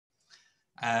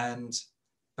And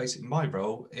basically my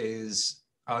role is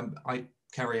I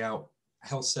carry out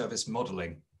health service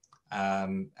modelling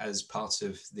as part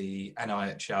of the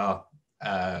NHS-R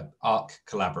ARC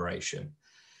collaboration.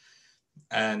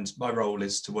 And my role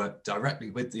is to work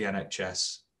directly with the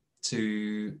NHS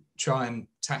to try and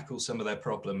tackle some of their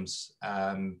problems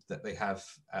that they have,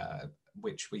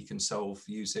 which we can solve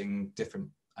using different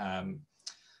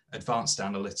advanced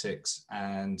analytics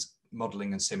and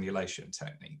modeling and simulation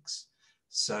techniques.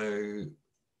 So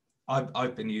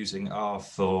I've been using R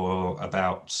for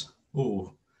about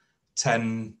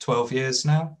 10, 12 years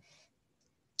now,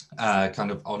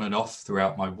 kind of on and off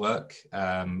throughout my work,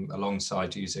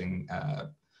 alongside using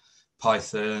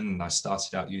Python. I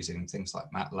started out using things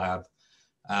like MATLAB.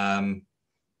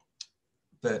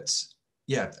 But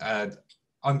yeah,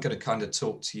 I'm going to kind of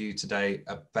talk to you today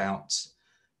about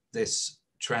this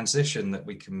transition that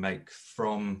we can make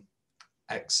from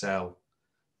Excel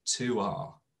to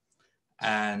R,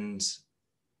 and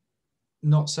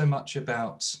not so much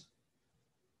about,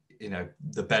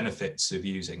 the benefits of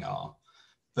using R,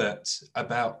 but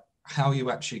about how you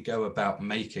actually go about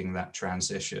making that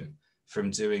transition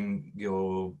from doing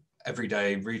your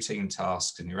everyday routine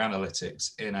tasks and your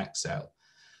analytics in Excel,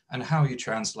 and how you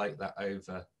translate that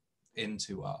over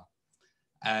into R.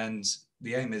 And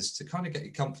the aim is to kind of get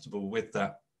you comfortable with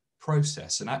that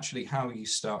process and actually how you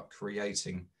start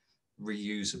creating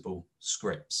reusable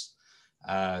scripts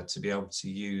to be able to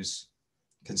use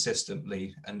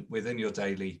consistently and within your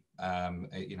daily,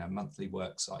 monthly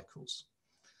work cycles.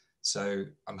 So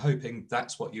I'm hoping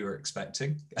that's what you were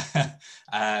expecting,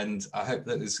 and I hope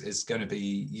that this is going to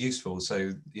be useful.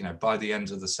 So, by the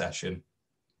end of the session,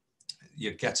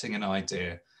 you're getting an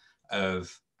idea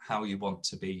of how you want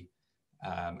to be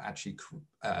actually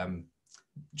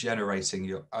generating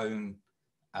your own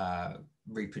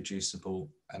reproducible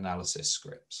analysis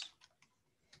scripts.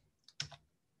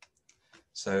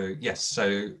 So yes,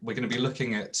 so we're going to be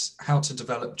looking at how to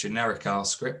develop generic R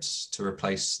scripts to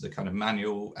replace the kind of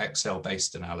manual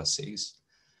Excel-based analyses,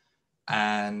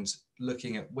 and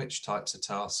looking at which types of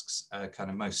tasks are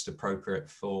kind of most appropriate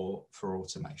for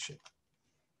automation.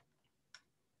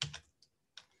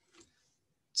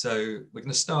 So we're going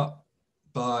to start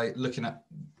by looking at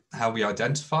how we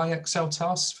identify Excel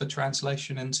tasks for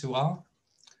translation into R,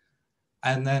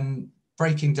 and then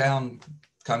breaking down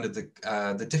kind of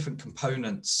the different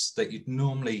components that you'd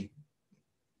normally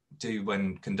do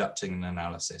when conducting an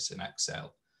analysis in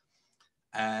Excel,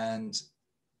 and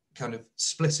kind of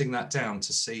splitting that down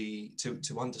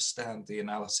to understand the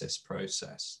analysis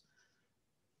process,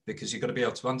 because you've got to be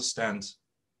able to understand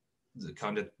the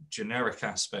kind of generic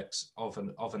aspects of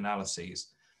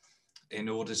analyses in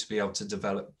order to be able to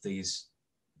develop these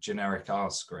generic R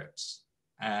scripts.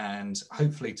 And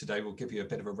hopefully today we'll give you a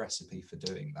bit of a recipe for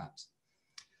doing that.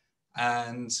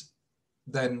 And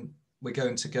then we're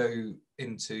going to go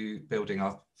into building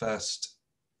our first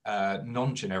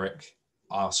non-generic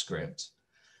R script,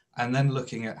 and then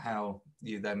looking at how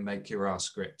you then make your R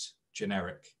script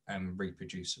generic and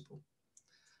reproducible.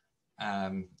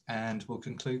 And we'll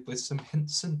conclude with some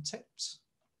hints and tips.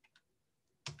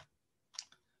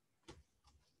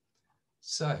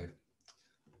 So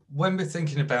when we're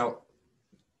thinking about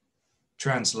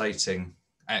translating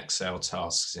Excel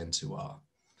tasks into R,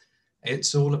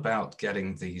 it's all about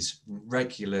getting these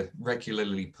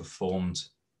regularly performed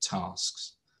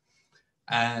tasks.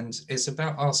 And it's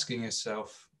about asking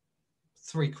yourself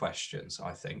 3 questions,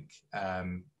 I think.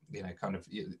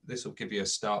 This will give you a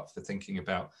start for thinking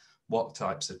about what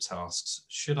types of tasks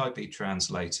should I be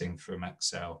translating from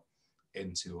Excel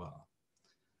into R.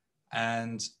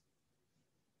 And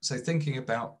so thinking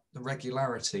about the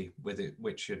regularity with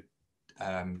which you're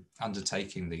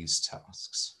undertaking these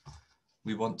tasks.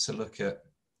 We want to look at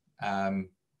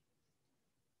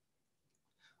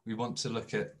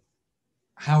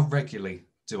how regularly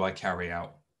do I carry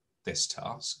out this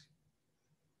task?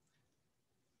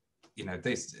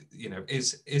 Is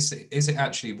it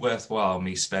actually worthwhile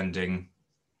me spending,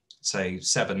 say,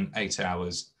 7-8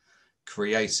 hours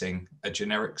creating a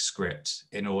generic script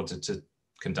in order to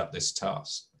conduct this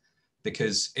task?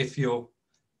 Because if your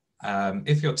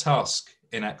task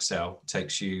in Excel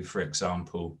takes you, for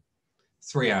example,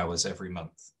 3 hours every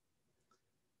month,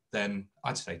 then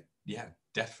I'd say, yeah,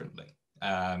 definitely.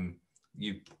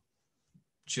 You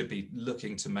should be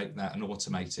looking to make that an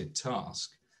automated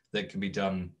task that can be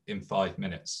done in 5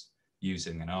 minutes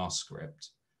using an R script,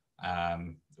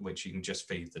 which you can just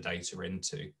feed the data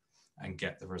into and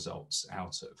get the results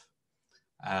out of.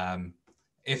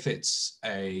 If it's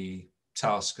a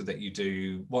task that you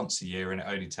do once a year and it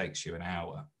only takes you an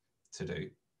hour to do,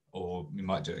 or you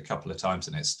might do it a couple of times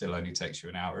and it still only takes you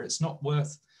an hour. It's not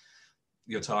worth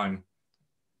your time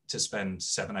to spend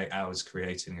 7-8 hours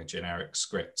creating a generic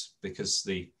script, because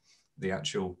the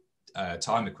actual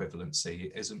time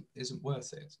equivalency isn't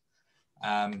worth it.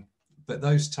 But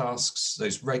those tasks,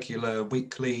 those regular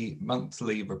weekly,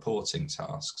 monthly reporting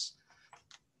tasks,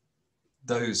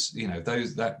 that's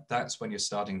when you're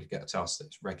starting to get a task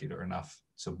that's regular enough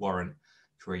to warrant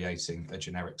creating a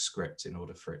generic script in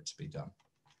order for it to be done.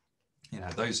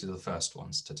 Those are the first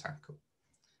ones to tackle.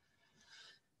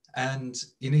 And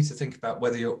you need to think about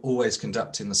whether you're always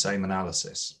conducting the same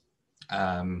analysis,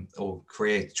 or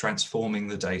transforming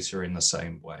the data in the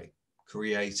same way,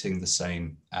 creating the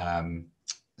same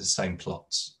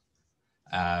plots.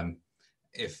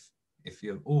 If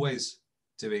you're always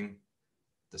doing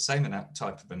the same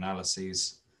type of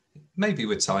analyses, maybe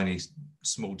with tiny,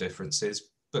 small differences,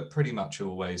 but pretty much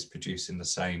always producing the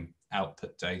same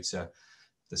output data,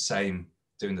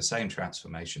 doing the same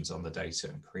transformations on the data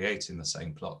and creating the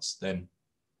same plots, then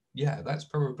yeah, that's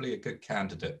probably a good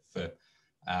candidate for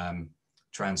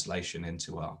translation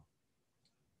into R.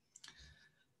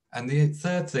 And the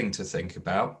third thing to think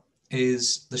about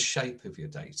is the shape of your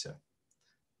data.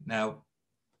 Now,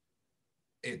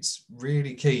 it's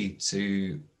really key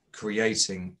to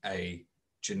creating a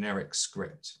generic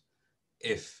script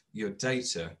if your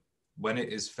data, when it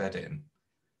is fed in,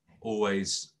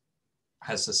 always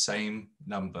has the same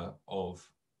number of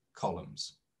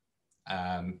columns.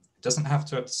 It doesn't have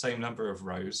to have the same number of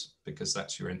rows, because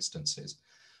that's your instances.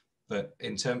 But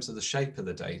in terms of the shape of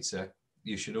the data,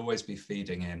 you should always be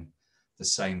feeding in the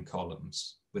same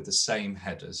columns with the same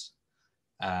headers,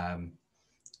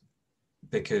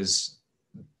 because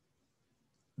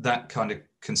that kind of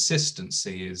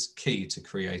consistency is key to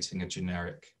creating a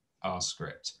generic R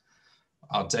script.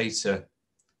 Our data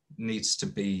needs to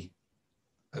be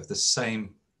of the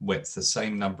same width, the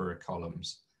same number of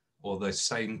columns, or those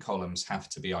same columns have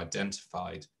to be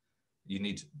identified. You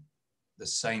need the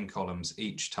same columns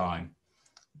each time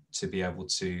to be able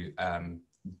to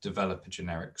develop a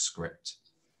generic script,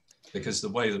 because the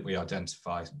way that we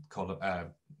identify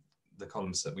the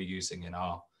columns that we're using in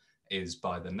R is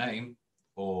by the name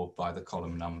or by the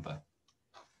column number.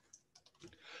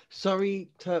 Sorry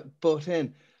to butt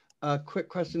in. A quick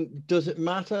question. Does it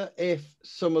matter if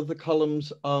some of the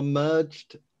columns are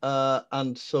merged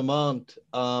and some aren't?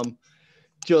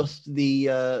 Just the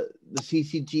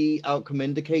CCG outcome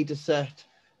indicator set,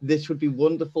 this would be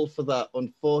wonderful for that.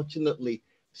 Unfortunately,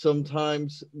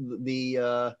 sometimes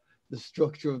the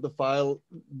structure of the file,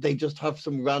 they just have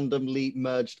some randomly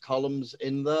merged columns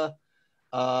in there.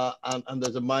 And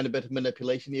there's a minor bit of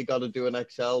manipulation you got to do in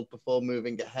Excel before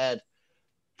moving ahead.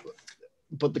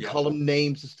 But the column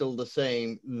names are still the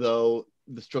same, though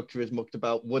the structure is mucked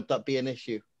about. Would that be an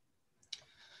issue?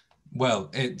 Well,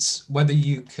 it's whether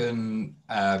you can,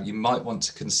 you might want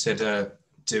to consider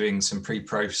doing some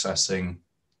pre-processing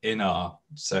in R.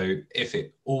 So if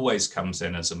it always comes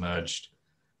in as a merged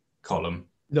column.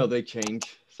 No, they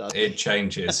change. Sadly. It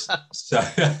changes. So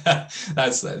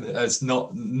that's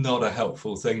not a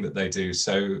helpful thing that they do.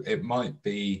 So it might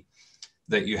be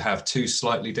that you have two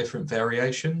slightly different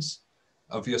variations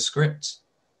of your script,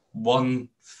 one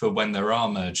for when there are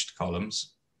merged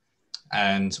columns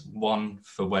and one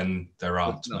for when there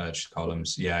aren't merged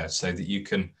columns. Yeah, so that you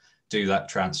can do that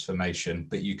transformation,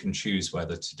 but you can choose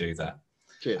whether to do that.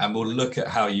 Cheers. And we'll look at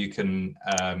how you can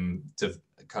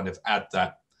kind of add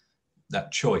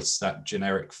that choice, that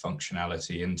generic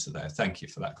functionality into there. Thank you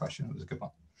for that question. It was a good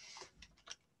one.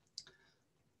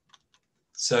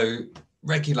 So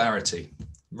regularity,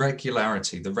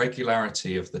 the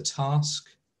regularity of the task,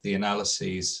 the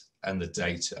analyses, and the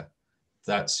data.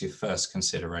 That's your first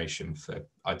consideration for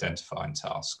identifying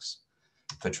tasks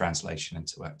for translation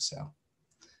into Excel.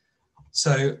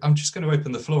 So I'm just going to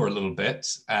open the floor a little bit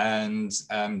and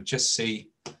just see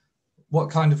what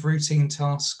kind of routine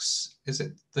tasks is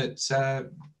it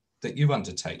that you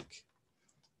undertake.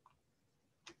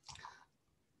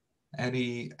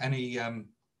 Any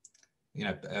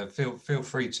feel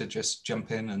free to just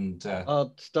jump in and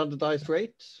standardized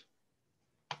rates.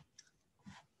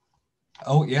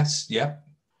 Oh yes, yeah.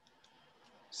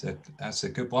 So that's a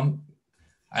good one.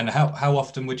 And how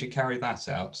often would you carry that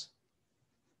out?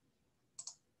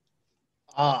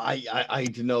 I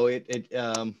don't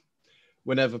know.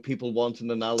 Whenever people want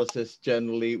an analysis,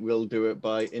 generally we'll do it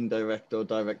by indirect or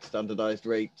direct standardized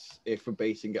rates if we're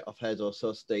basing it off head or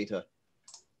sus data,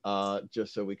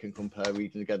 just so we can compare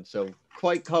regions again. So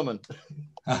quite common.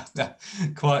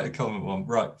 Quite a common one,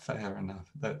 right? Fair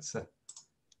enough. That's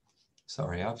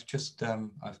sorry. I've just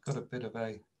I've got a bit of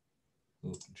a. Oh,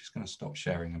 I'm just going to stop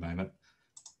sharing a moment.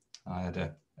 I had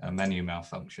a menu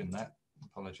malfunction there.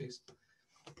 Apologies.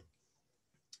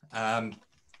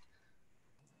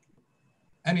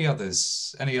 Any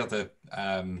others? Any other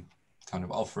kind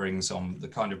of offerings on the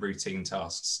kind of routine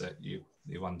tasks that you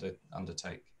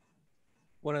undertake?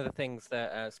 One of the things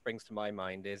that springs to my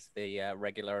mind is the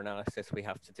regular analysis we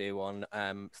have to do on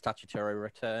statutory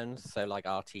returns, so like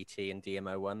RTT and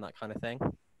DMO1, that kind of thing.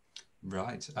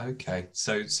 Right. Okay.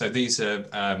 So these are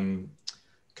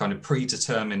kind of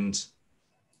predetermined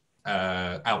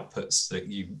outputs that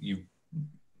you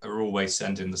are always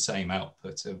sending the same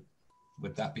output.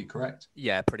 Would that be correct?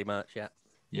 Yeah, pretty much. Yeah.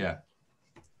 Yeah.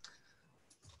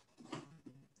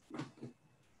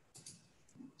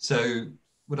 So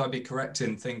would I be correct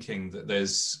in thinking that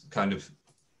there's kind of,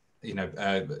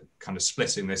 kind of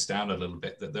splitting this down a little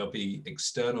bit, that there'll be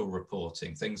external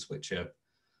reporting, things which are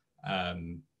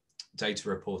data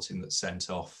reporting that's sent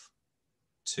off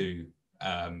to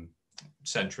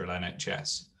central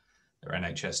NHS or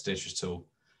NHS Digital,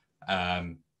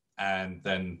 and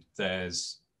then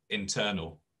there's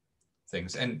internal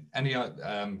things, and any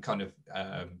kind of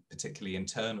particularly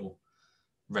internal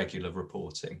regular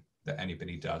reporting that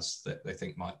anybody does that they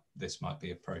think this might be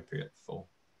appropriate for?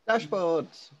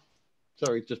 Dashboards.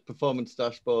 Sorry, just performance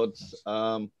dashboards.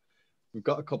 We've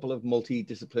got a couple of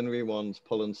multidisciplinary ones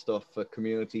pulling stuff for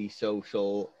community,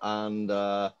 social, and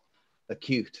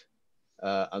acute,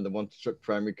 and the one to struck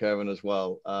primary care in as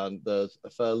well. And there's a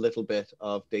fair little bit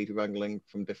of data wrangling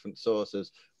from different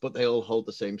sources, but they all hold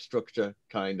the same structure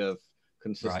kind of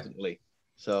consistently. Right.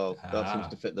 So that seems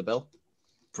to fit the bill.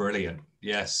 Brilliant.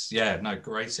 Yes. Yeah. No,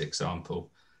 great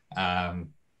example.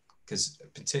 Because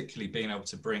particularly being able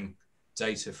to bring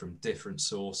data from different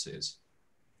sources,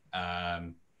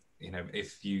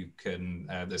 if you can,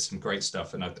 there's some great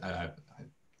stuff, and I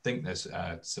think there's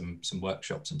some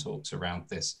workshops and talks around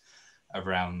this,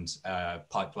 around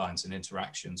pipelines and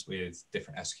interactions with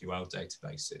different SQL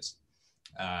databases.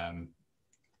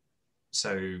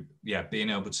 So yeah, being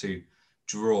able to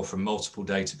draw from multiple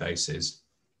databases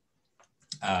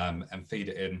and feed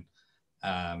it in.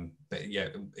 But yeah,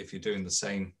 if you're doing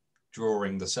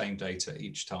drawing the same data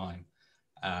each time,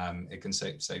 it can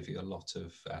save you a lot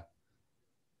of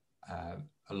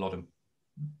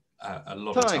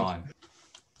time.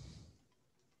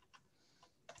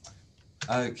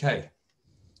 Okay.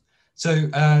 So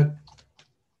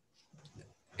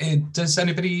does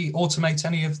anybody automate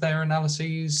any of their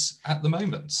analyses at the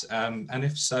moment? And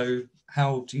if so,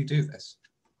 how do you do this?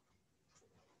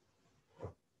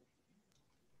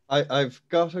 I've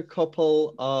got a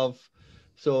couple of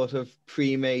sort of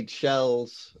pre-made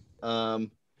shells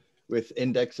with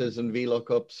indexes and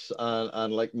VLOOKUPs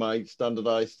and like my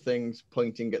standardized things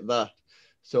pointing at that.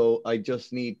 So I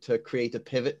just need to create a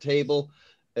pivot table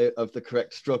of the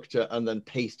correct structure and then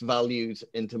paste values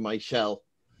into my shell,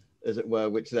 as it were,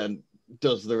 which then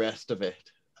does the rest of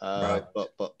it. Right.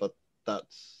 But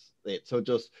that's it. So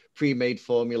just pre-made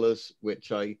formulas,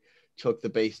 which I chuck the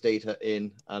base data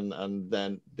in, and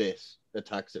then this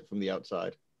attacks it from the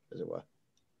outside, as it were.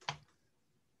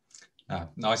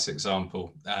 Nice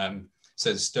example. So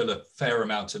there's still a fair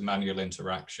amount of manual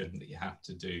interaction that you have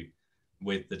to do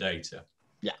with the data.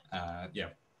 Yeah. Yeah.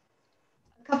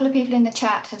 A couple of people in the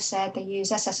chat have said they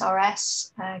use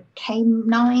SSRS,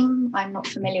 K9. I'm not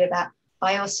familiar with that.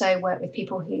 I also work with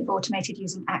people who've automated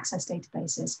using Access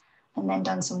databases and then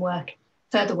done some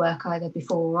further work either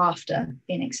before or after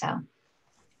in Excel.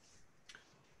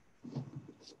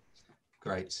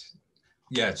 Great.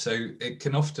 Yeah, so it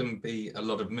can often be a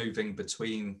lot of moving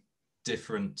between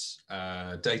different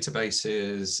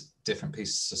databases, different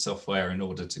pieces of software in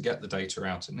order to get the data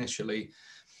out initially,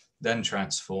 then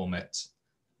transform it,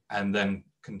 and then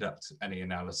conduct any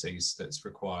analyses that's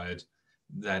required,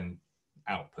 then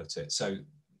output it. So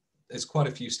there's quite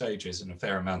a few stages and a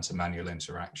fair amount of manual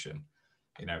interaction.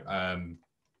 I'm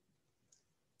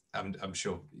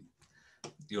sure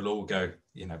you'll all go,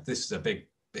 this is a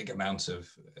big amount of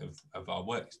our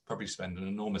work. Probably spend an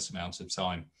enormous amount of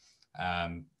time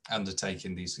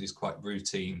undertaking these quite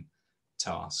routine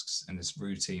tasks and this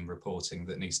routine reporting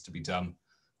that needs to be done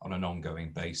on an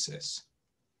ongoing basis.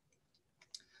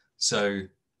 So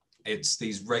it's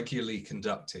these regularly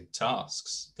conducted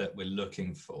tasks that we're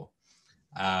looking for.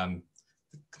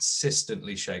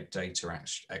 Consistently shaped data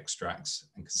extracts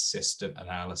and consistent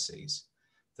analyses,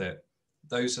 that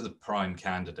those are the prime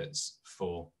candidates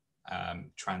for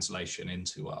translation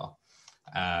into R,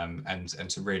 and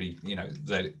to really,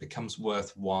 that it becomes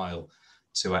worthwhile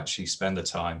to actually spend the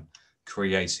time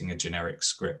creating a generic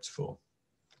script for.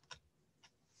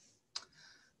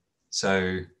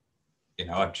 So you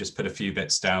know, I've just put a few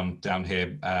bits down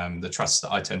here. The trusts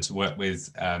that I tend to work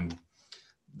with,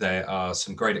 there are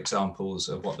some great examples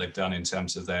of what they've done in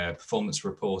terms of their performance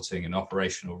reporting and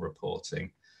operational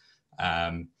reporting,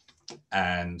 and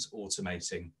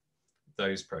automating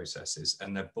those processes,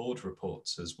 and their board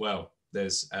reports as well.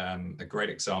 There's a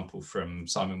great example from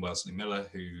Simon Wellesley Miller,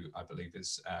 who I believe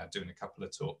is doing a couple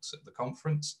of talks at the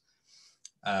conference,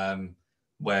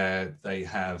 where they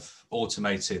have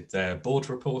automated their board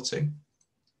reporting.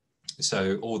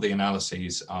 So all the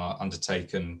analyses are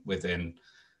undertaken within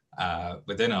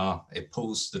R. It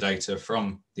pulls the data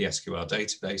from the SQL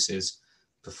databases,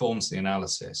 performs the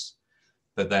analysis,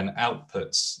 but then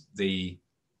outputs the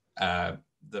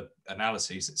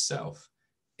analyses itself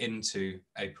into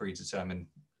a predetermined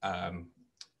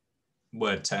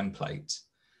Word template,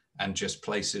 and just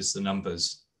places the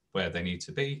numbers where they need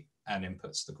to be and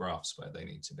inputs the graphs where they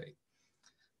need to be.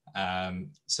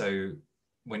 So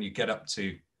when you get up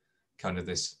to kind of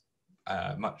this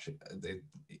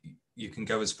you can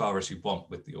go as far as you want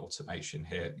with the automation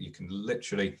here. You can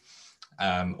literally,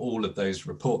 all of those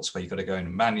reports where you've got to go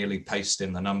and manually paste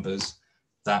in the numbers,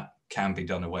 that can be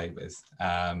done away with.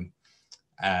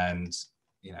 And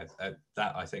you know,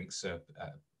 that I think is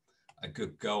a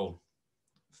good goal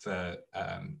for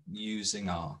using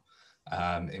R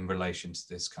in relation to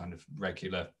this kind of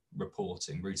regular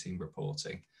reporting, routine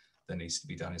reporting that needs to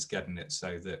be done, is getting it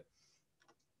so that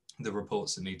the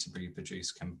reports that need to be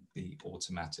produced can be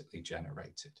automatically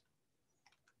generated.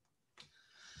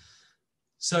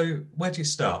 So where do you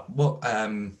start? What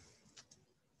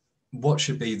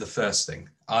should be the first thing?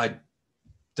 I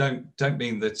don't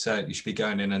mean that you should be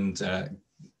going in and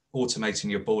automating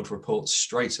your board reports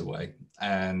straight away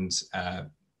and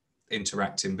getting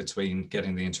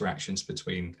the interactions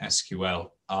between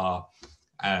SQL, R,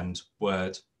 and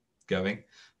Word going,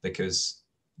 because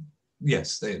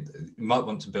yes, you might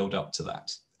want to build up to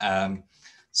that.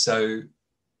 So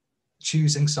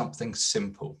choosing something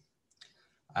simple,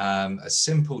 a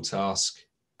simple task,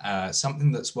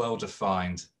 something that's well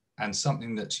defined and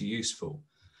something that's useful,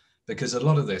 because a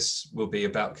lot of this will be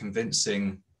about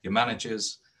convincing your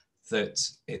managers that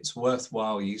it's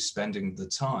worthwhile you spending the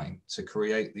time to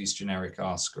create these generic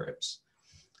R scripts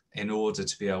in order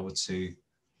to be able to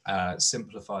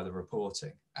simplify the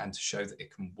reporting and to show that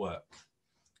it can work.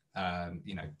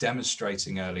 You know,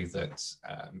 demonstrating early that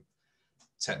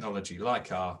technology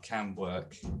like R can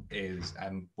work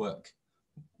and work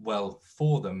well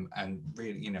for them, and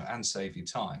really, you know, and save you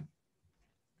time,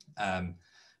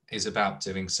 is about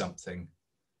doing something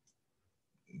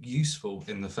useful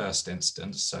in the first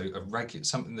instance. So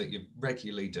something that you're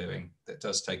regularly doing that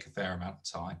does take a fair amount of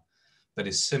time, but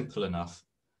is simple enough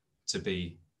to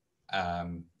be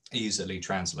easily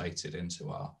translated into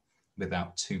R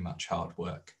without too much hard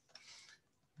work.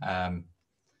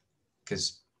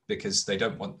 Because they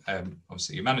don't want,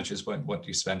 obviously your managers won't want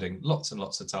you spending lots and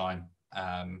lots of time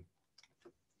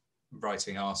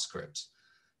writing R scripts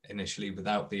initially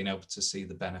without being able to see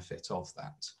the benefit of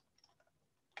that.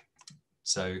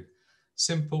 So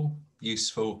simple,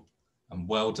 useful, and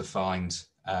well-defined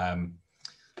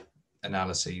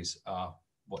analyses are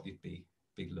what you'd be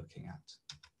looking at.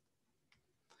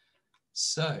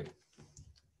 So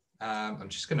I'm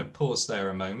just going to pause there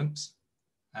a moment.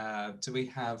 Do we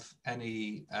have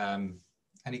any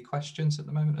questions at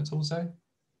the moment at all, Zoe?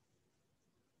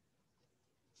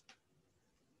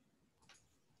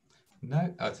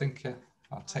 No, I think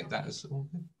I'll take that as all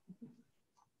good.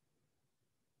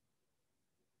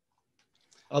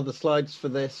 Are the slides for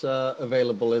this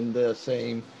available in the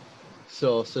same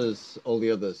source as all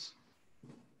the others?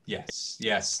 Yes,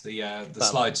 yes. The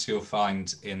slides you'll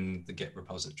find in the Git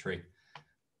repository,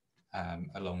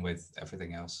 along with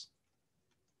everything else.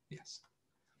 Yes.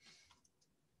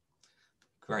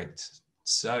 Great.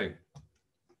 So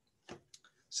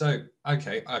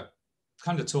okay, I've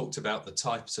kind of talked about the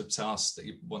types of tasks that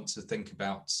you want to think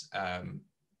about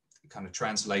kind of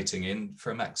translating in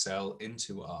from Excel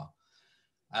into R.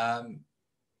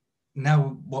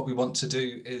 Now what we want to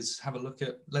do is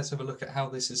let's have a look at how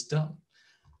this is done.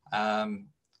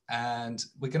 And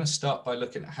we're going to start by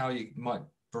looking at how you might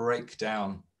break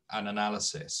down an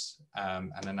analysis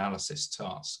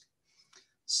task.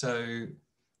 So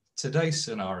today's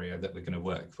scenario that we're going to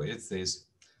work with is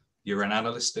you're an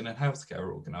analyst in a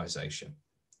healthcare organization,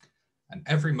 and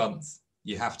every month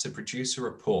you have to produce a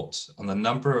report on the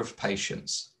number of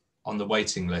patients on the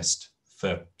waiting list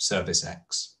for Service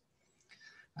X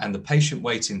and the patient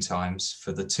waiting times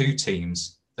for the two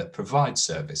teams that provide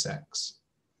Service X.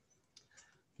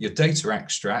 Your data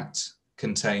extract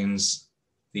contains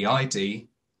the ID,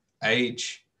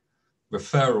 age,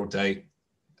 referral date,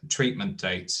 treatment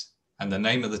date, and the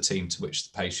name of the team to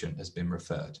which the patient has been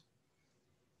referred.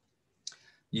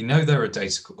 You know there are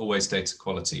always data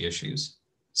quality issues,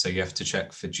 so you have to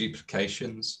check for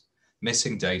duplications,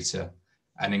 missing data,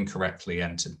 and incorrectly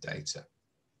entered data.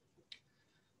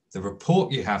 The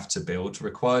report you have to build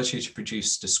requires you to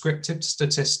produce descriptive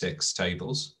statistics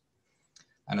tables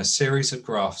and a series of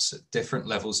graphs at different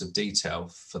levels of detail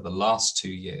for the last 2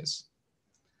 years.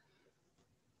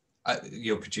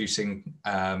 You're producing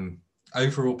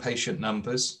overall patient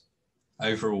numbers,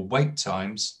 overall wait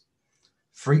times,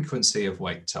 frequency of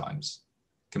wait times,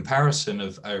 comparison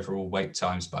of overall wait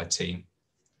times by team,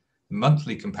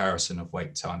 monthly comparison of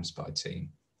wait times by team,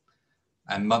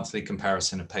 and monthly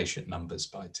comparison of patient numbers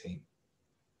by team.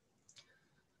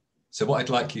 So what I'd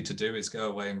like you to do is go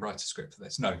away and write a script for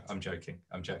this. No, I'm joking.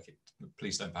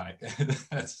 Please don't panic.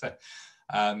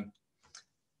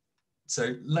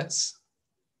 So let's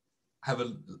have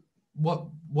what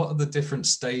are the different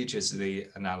stages of the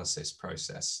analysis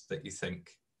process that you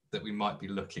think that we might be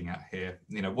looking at here?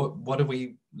 You know, what are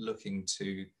we looking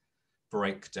to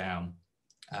break down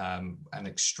and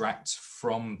extract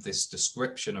from this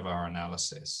description of our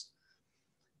analysis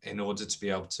in order to be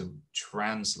able to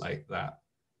translate that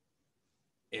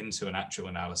into an actual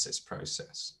analysis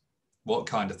process? What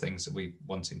kind of things are we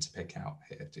wanting to pick out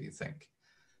here, do you think?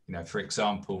 You know, for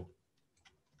example,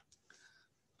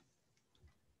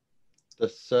 the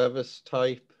service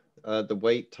type, the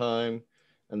wait time,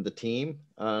 and the team,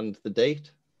 and the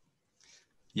date?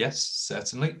 Yes,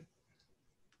 certainly.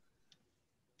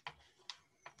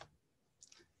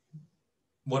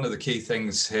 One of the key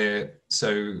things here,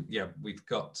 so yeah, we've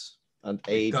got and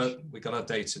age. We got our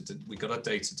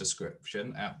data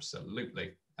description,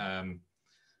 absolutely.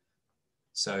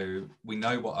 So we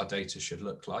know what our data should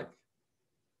look like,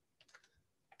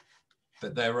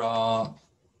 but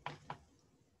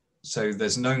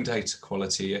there's known data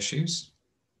quality issues.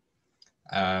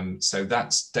 So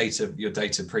that's your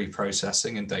data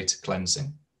pre-processing and data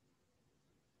cleansing.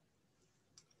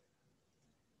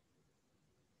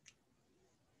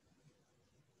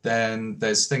 Then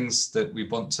there's things that we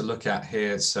want to look at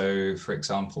here. So for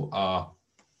example,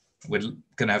 we're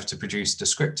going to have to produce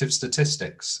descriptive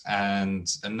statistics and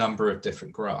a number of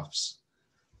different graphs.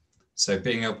 So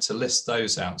being able to list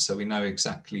those out so we know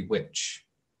exactly which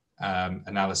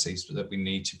analyses that we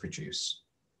need to produce.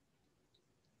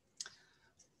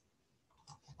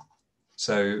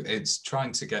 So it's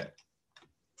trying to get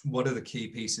what are the key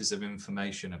pieces of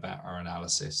information about our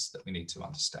analysis that we need to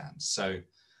understand. So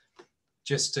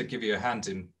just to give you a hand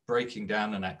in breaking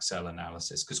down an Excel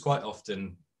analysis, because quite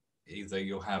often either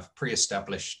you'll have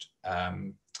pre-established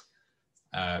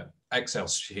Excel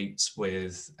sheets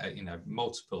with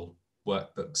multiple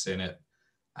workbooks in it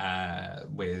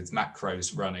with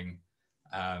macros running,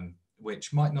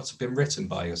 which might not have been written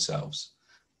by yourselves.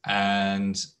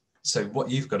 And so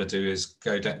what you've got to do is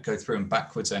go through and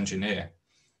backwards engineer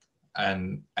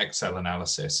an Excel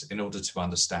analysis in order to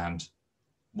understand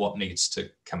what needs to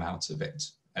come out of it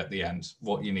at the end,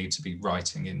 what you need to be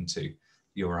writing into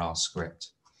your R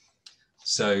script.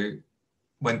 So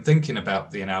when thinking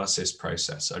about the analysis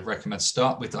process, I'd recommend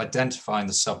start with identifying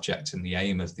the subject and the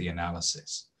aim of the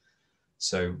analysis.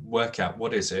 So work out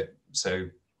what is it. So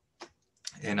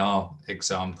in our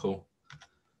example,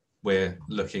 we're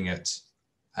looking at,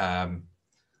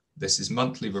 this is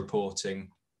monthly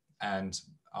reporting, and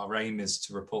our aim is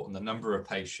to report on the number of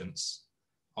patients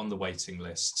on the waiting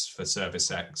lists for Service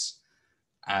X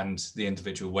and the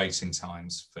individual waiting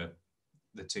times for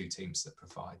the two teams that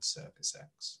provide Service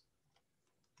X.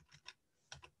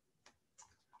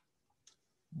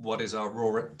 What is our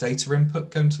raw data input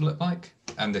going to look like?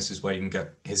 And this is where you can go,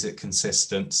 is it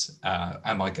consistent?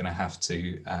 Am I going to have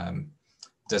to,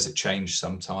 does it change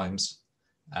sometimes?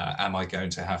 Am I going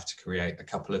to have to create a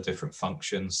couple of different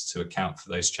functions to account for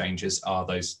those changes? Are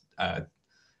those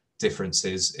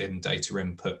differences in data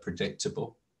input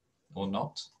predictable or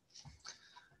not?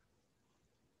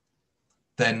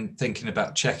 Then thinking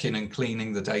about checking and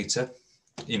cleaning the data.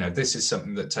 You know, this is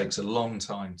something that takes a long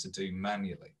time to do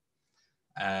manually.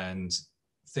 And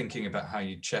thinking about how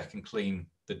you check and clean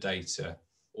the data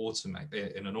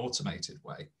in an automated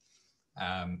way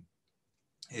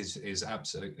is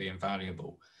absolutely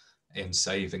invaluable in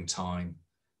saving time,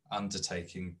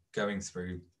 going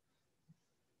through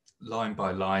line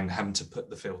by line, having to put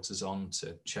the filters on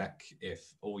to check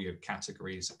if all your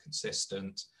categories are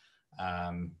consistent,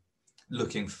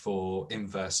 looking for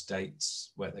inverse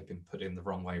dates where they've been put in the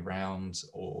wrong way round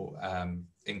or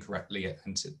incorrectly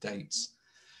entered dates.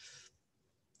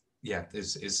 Yeah,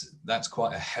 that's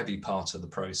quite a heavy part of the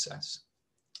process.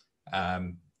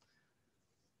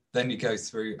 Then you go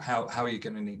through how are you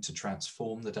going to need to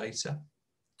transform the data.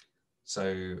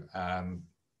 So,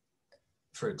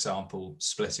 for example,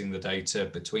 splitting the data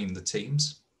between the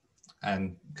teams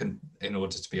and in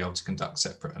order to be able to conduct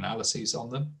separate analyses on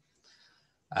them.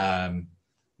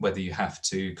 Whether you have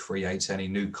to create any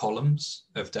new columns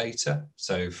of data.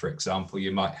 So, for example,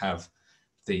 you might have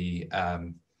the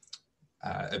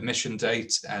admission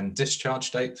date and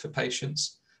discharge date for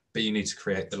patients, but you need to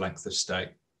create the length of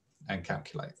stay and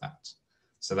calculate that.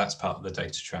 So that's part of the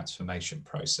data transformation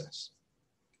process.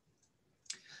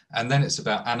 And then it's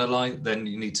about analyze. Then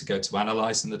you need to go to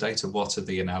analyzing the data. What are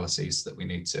the analyses that we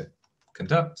need to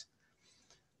conduct?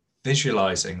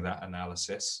 Visualizing that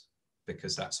analysis,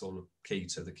 because that's all key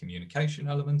to the communication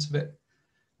element of it,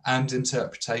 and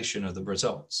interpretation of the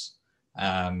results.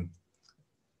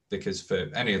 Because for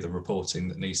any of the reporting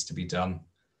that needs to be done,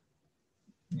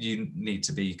 you need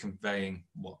to be conveying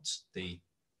what the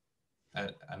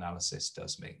analysis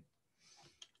does mean.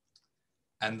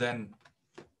 And then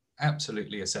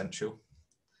absolutely essential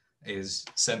is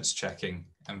sense checking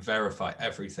and verify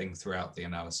everything throughout the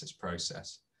analysis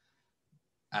process.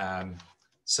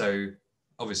 So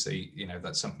obviously, you know,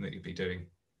 that's something that you'd be doing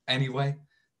anyway,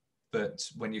 but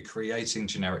when you're creating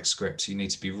generic scripts, you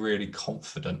need to be really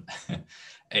confident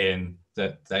in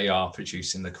that they are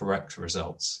producing the correct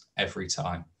results every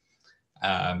time.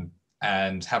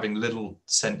 And having little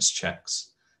sense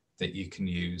checks that you can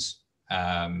use,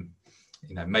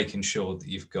 you know, making sure that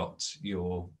you've got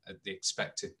the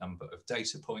expected number of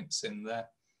data points in there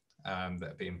that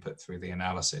are being put through the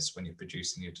analysis when you're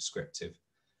producing your descriptive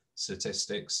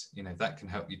statistics. You know, that can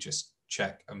help you just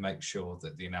check and make sure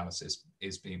that the analysis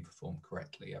is being performed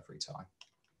correctly every time.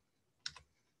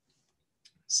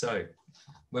 So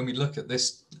when we look at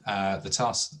this, the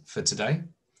task for today,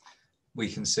 we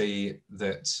can see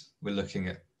that we're looking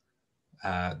at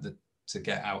to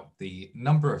get out the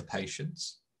number of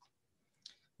patients.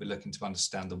 We're looking to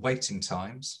understand the waiting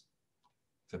times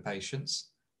for patients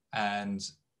and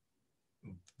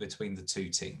between the two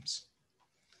teams.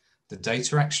 The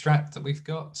data extract that we've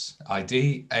got,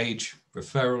 ID, age,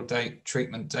 referral date,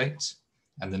 treatment date,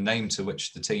 and the name to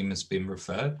which the team has been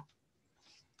referred.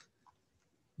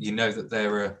 You know that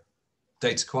there are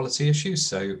data quality issues,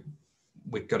 so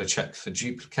we've got to check for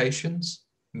duplications,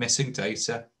 missing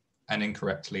data, and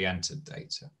incorrectly entered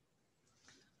data.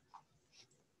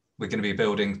 We're going to be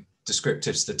building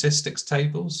descriptive statistics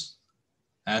tables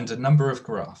and a number of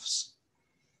graphs.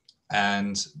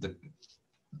 And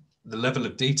the level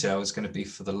of detail is going to be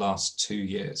for the last 2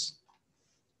 years.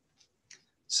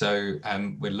 So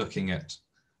we're looking at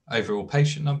overall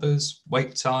patient numbers,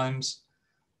 wait times,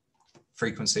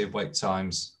 frequency of wait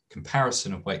times,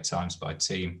 comparison of wait times by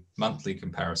team, monthly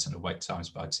comparison of wait times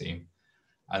by team,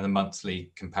 and the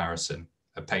monthly comparison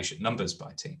of patient numbers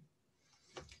by team.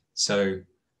 So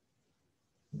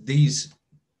these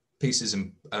pieces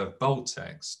of bold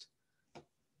text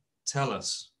tell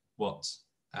us what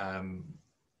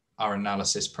our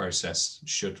analysis process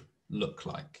should look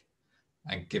like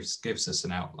and gives us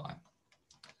an outline.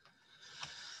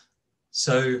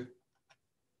 So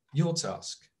your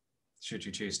task, should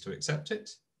you choose to accept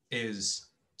it, is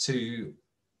to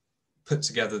put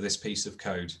together this piece of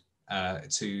code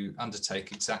to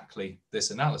undertake exactly this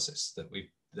analysis that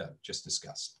we've just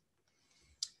discussed.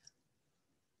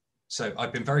 So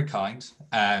I've been very kind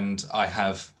and I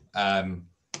have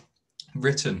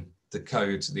written the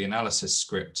code, the analysis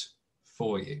script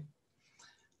for you.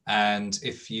 And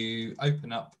if you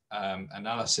open up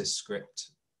analysis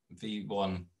script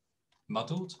v1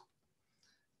 muddled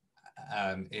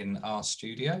in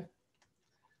RStudio,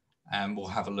 and we'll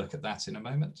have a look at that in a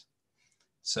moment.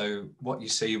 So what you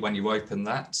see when you open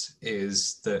that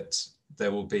is that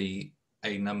there will be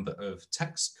a number of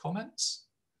text comments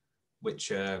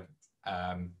which are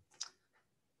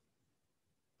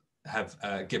have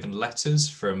given letters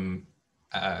from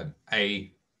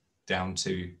A down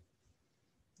to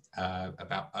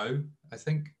about O, I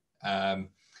think.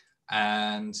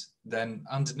 And then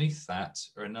underneath that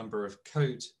are a number of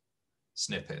code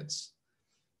snippets,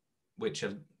 which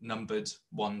are numbered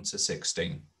 1 to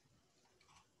 16.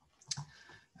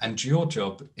 And your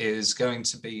job is going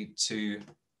to be to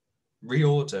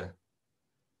reorder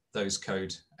those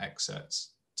code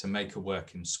excerpts to make a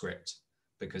working script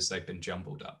because they've been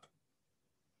jumbled up.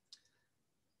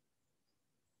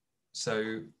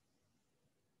 So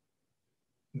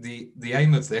the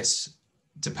aim of this,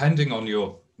 depending on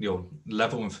your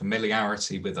level and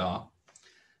familiarity with R,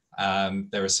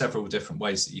 there are several different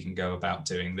ways that you can go about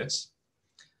doing this.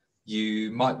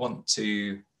 You might want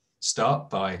to start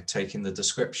by taking the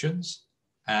descriptions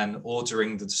and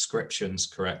ordering the descriptions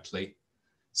correctly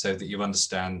so that you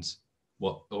understand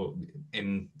what, or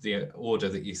in the order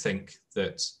that you think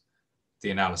that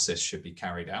the analysis should be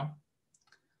carried out,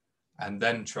 and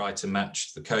then try to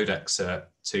match the code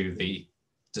excerpt to the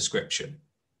description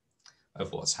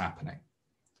of what's happening.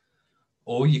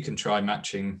 Or you can try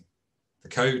matching the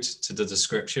code to the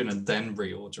description and then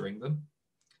reordering them.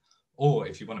 Or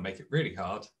if you want to make it really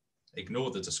hard, ignore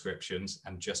the descriptions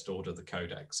and just order the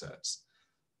code excerpts.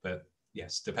 But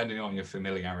yes, depending on your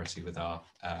familiarity with R,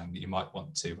 you might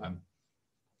want to,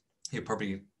 you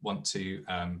probably want to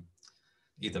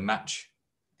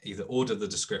either order the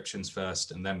descriptions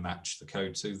first and then match the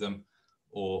code to them,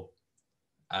 or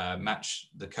match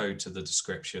the code to the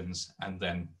descriptions and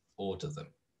then order them.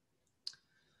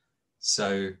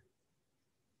 So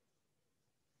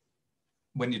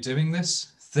when you're doing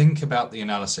this, think about the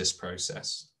analysis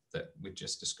process that we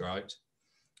just described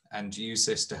and use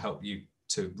this to help you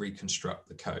to reconstruct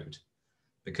the code,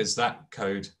 because that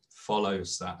code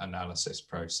follows that analysis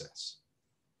process.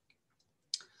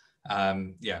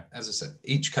 Yeah, as I said,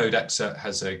 each code excerpt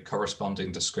has a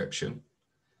corresponding description,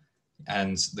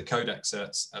 and the code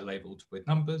excerpts are labeled with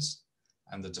numbers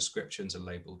and the descriptions are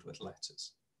labeled with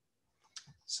letters.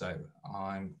 So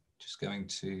I'm just going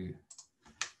to,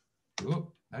 oh,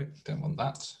 no, don't want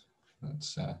that.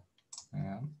 That's,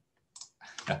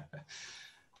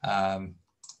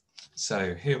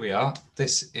 so here we are.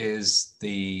 This is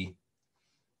the,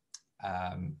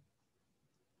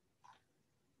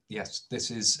 yes,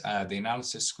 this is the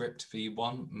analysis script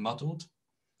v1 muddled.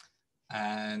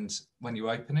 And when you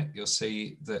open it, you'll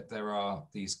see that there are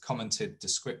these commented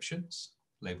descriptions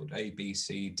labeled A, B,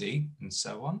 C, D, and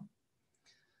so on.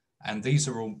 And these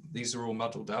are all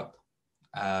muddled up,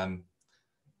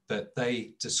 but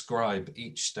they describe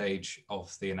each stage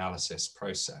of the analysis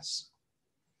process.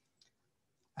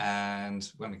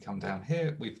 And when we come down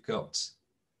here, we've got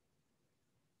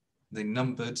the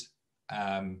numbered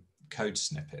code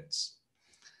snippets,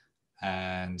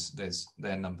 and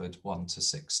they're numbered 1 to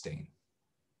 16.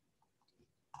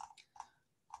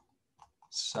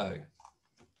 So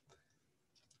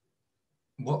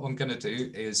what I'm going to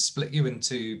do is split you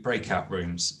into breakout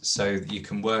rooms so that you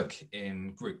can work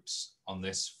in groups on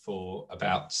this for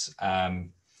about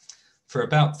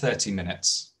 30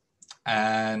 minutes.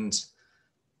 And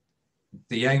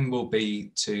the aim will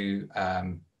be to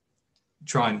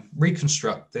try and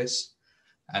reconstruct this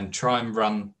and try and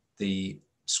run the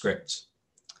script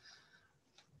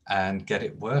and get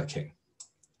it working.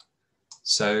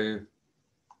 So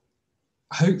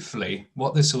hopefully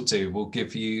what this will do will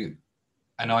give you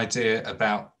an idea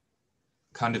about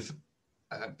kind of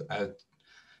a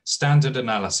standard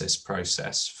analysis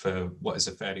process for what is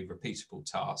a fairly repeatable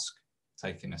task,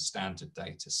 taking a standard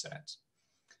data set,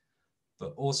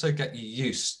 but also get you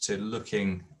used to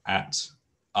looking at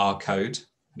our code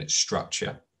and its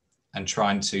structure and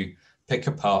trying to pick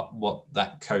apart what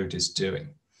that code is doing.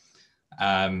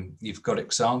 You've got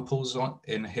examples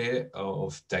in here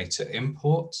of data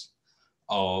import,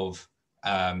 of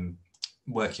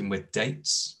working with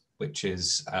dates, which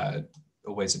is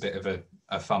always a bit of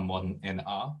a fun one in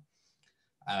R.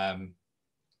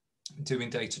 Doing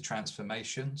data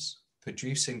transformations,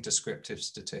 producing descriptive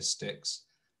statistics,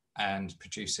 and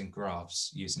producing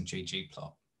graphs using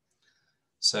ggplot.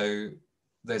 So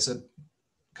there's a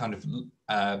kind of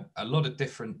a lot of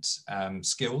different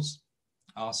skills,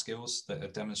 R skills, that are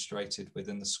demonstrated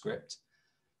within the script,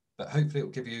 but hopefully it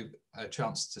will give you a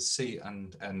chance to see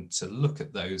and to look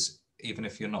at those, even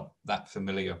if you're not that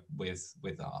familiar with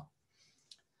R.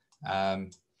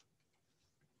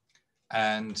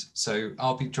 And so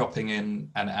I'll be dropping in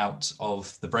and out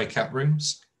of the breakout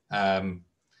rooms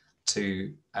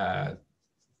to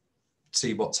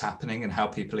see what's happening and how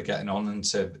people are getting on, and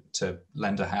to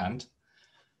lend a hand.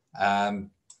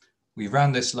 We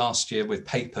ran this last year with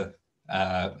paper,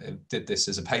 did this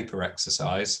as a paper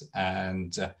exercise,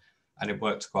 and it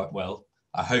worked quite well.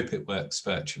 I hope it works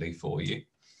virtually for you.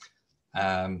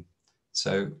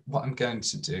 So what I'm going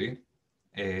to do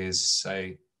is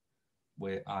say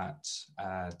we're at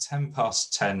 10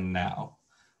 past 10 now.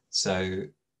 So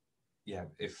yeah,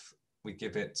 if we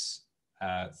give it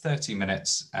 30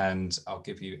 minutes, and I'll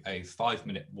give you a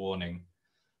 5-minute warning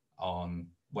on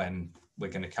when we're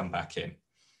going to come back in.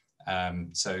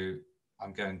 So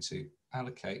I'm going to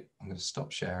allocate, I'm going to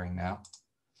stop sharing now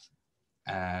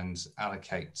and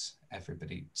allocate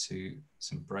everybody to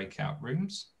some breakout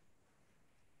rooms.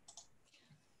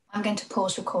 I'm going to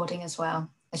pause recording as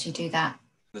well as you do that.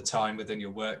 The time within your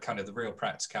work, kind of the real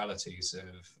practicalities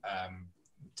of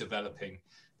developing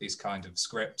these kind of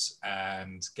scripts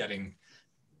and getting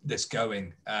this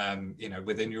going,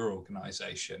 within your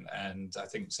organisation. And I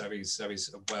think Zoe's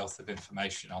a wealth of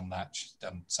information on that. She's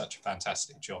done such a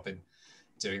fantastic job in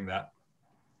doing that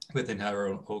within her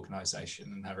own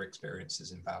organisation, and her experience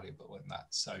is invaluable in that.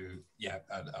 So yeah,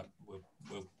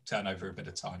 we'll turn over a bit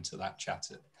of time to that chat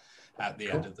at the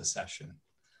end of the session.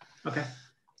 Okay.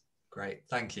 Great,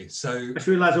 thank you. So I just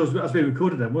realised I was being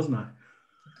recorded then, wasn't I?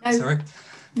 No, sorry?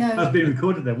 no. I was being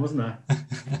recorded then, wasn't I?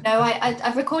 No,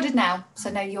 I've recorded now, so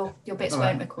no, your bits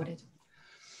weren't recorded.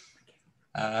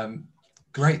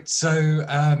 Great. So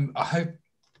I hope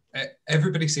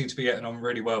everybody seemed to be getting on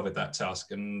really well with that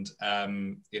task, and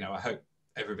I hope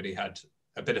everybody had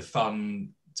a bit of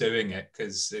fun doing it,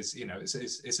 because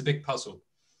it's a big puzzle,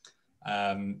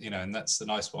 and that's the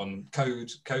nice one.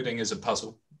 Coding is a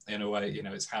puzzle in a way.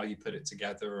 It's how you put it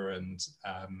together, and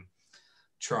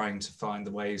trying to find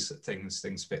the ways that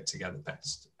things fit together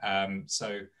best.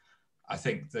 So I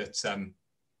think that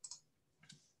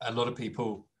a lot of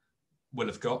people will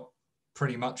have got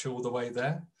pretty much all the way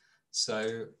there.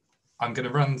 So I'm going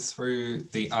to run through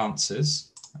the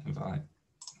answers, if I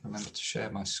remember to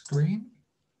share my screen,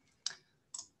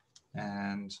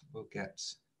 and we'll get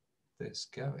this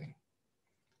going.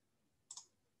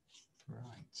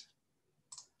 Right.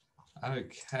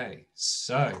 Okay,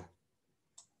 so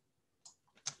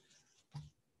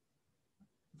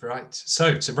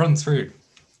to run through,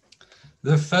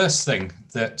 the first thing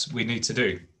that we need to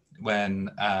do when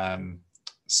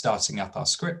starting up our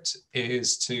script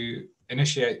is to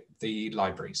initiate the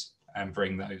libraries and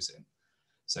bring those in.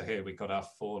 So here we've got our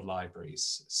 4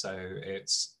 libraries. So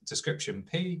it's description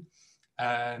P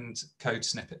and code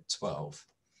snippet 12.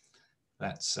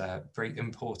 That's very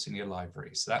important in your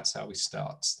libraries. So that's how we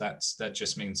start. That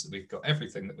just means that we've got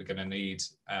everything that we're going to need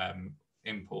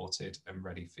imported and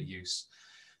ready for use.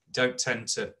 Don't tend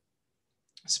to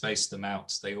space them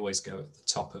out. They always go at the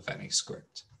top of any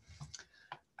script.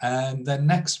 And then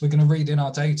next, we're going to read in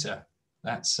our data.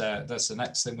 That's the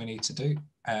next thing we need to do.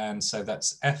 And so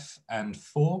that's F and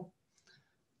 4.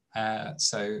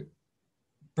 So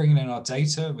bringing in our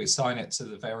data, we assign it to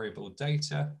the variable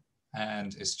data,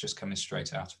 and it's just coming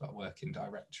straight out of our working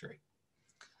directory.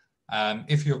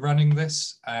 If you're running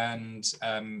this and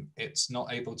it's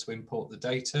not able to import the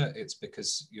data, it's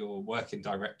because your working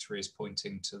directory is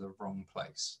pointing to the wrong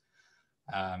place.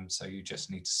 So you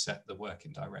just need to set the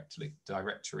working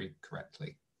directory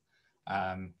correctly,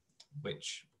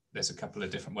 which there's a couple of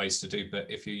different ways to do, but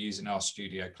if you're using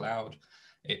RStudio Cloud,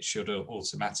 it should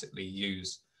automatically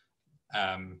use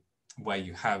where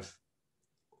you have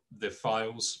the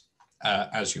files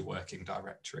as your working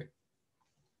directory.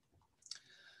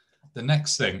 The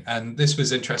next thing, and this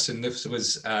was interesting, this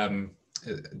was a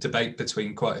debate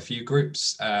between quite a few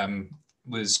groups,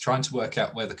 was trying to work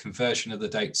out where the conversion of the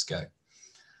dates go.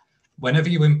 Whenever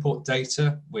you import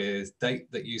data with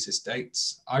date that uses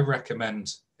dates, I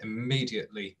recommend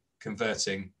immediately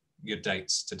converting your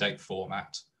dates to date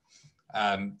format.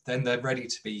 Then they're ready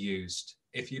to be used.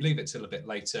 If you leave it till a bit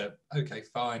later, okay,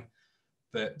 fine,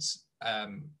 but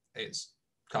it's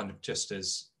kind of just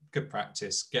as good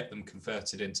practice, get them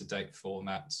converted into date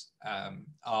format.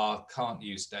 R can't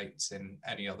use dates in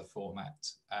any other format.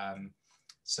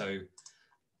 So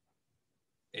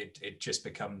it just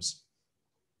becomes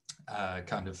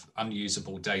kind of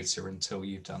unusable data until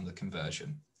you've done the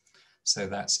conversion. So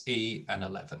that's E and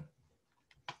 11.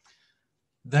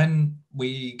 Then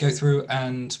we go through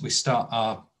and we start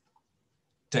our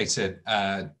data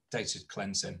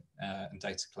cleansing and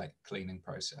data cleaning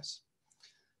process.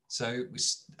 So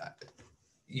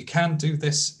you can do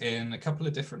this in a couple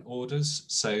of different orders.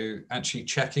 So actually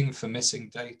checking for missing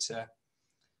data,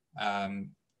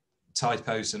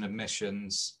 typos and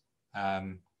omissions,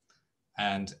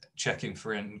 and checking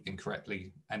for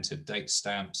incorrectly entered date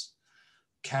stamps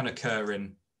can occur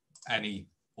in any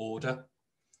order,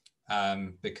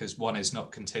 because one is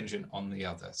not contingent on the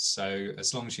other. So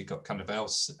as long as you've got kind of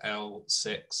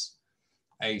L6,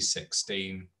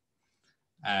 A16,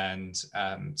 and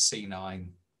C9,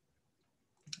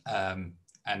 and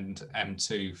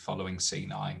M2 following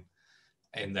C9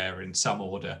 in there in some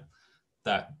order,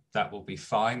 that will be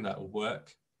fine, that will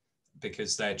work,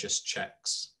 because they're just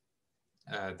checks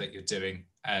that you're doing,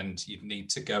 and you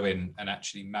need to go in and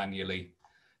actually manually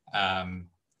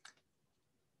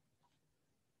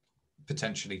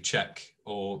potentially check,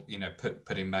 or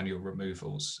put in manual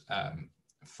removals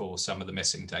for some of the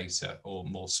missing data, or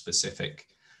more specific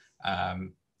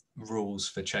rules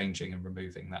for changing and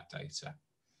removing that data.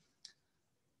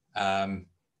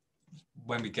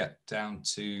 When we get down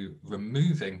to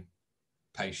removing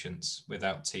patients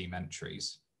without team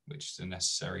entries, which is a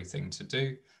necessary thing to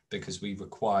do because we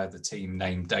require the team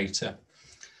name data.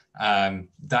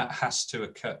 That has to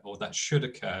occur, or that should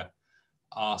occur,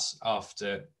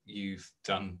 after you've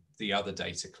done the other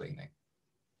data cleaning.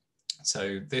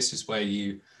 So this is where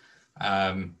you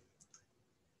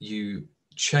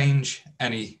change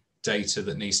any data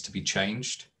that needs to be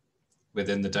changed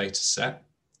within the data set,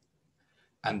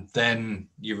 and then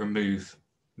you remove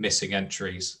missing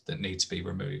entries that need to be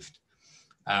removed,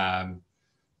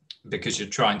 because you're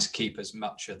trying to keep as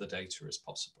much of the data as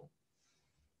possible.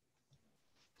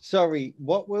 Sorry,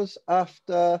 what was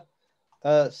after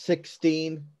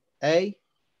 16A?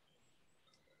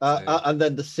 And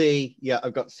then the C, yeah,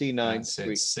 I've got C9. That's it,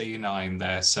 C9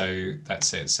 there, so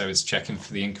that's it. So it's checking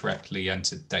for the incorrectly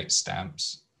entered date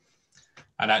stamps.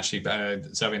 And actually,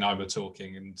 Zoe and I were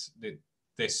talking, and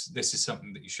this is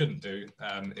something that you shouldn't do,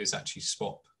 is actually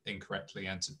swap incorrectly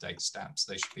entered date stamps.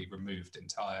 They should be removed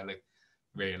entirely,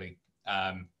 really.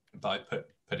 But I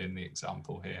put in the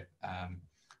example here,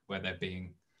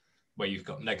 where you've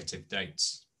got negative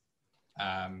dates,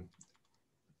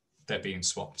 they're being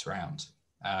swapped around.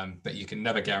 But you can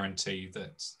never guarantee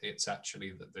that it's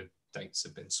actually that the dates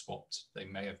have been swapped. They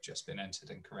may have just been entered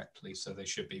incorrectly, so they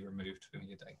should be removed from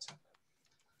your data.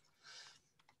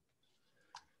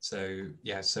 So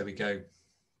yeah, so we go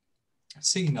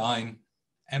C9,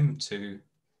 M2,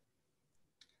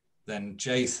 then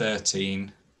J13,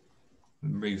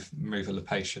 removal of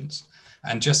patients.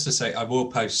 And just to say, I will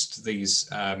post these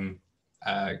the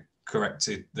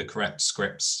correct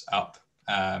scripts up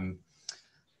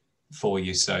for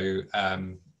you. So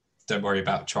don't worry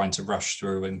about trying to rush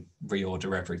through and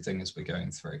reorder everything as we're going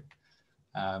through.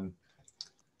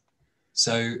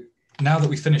 So now that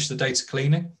we finished the data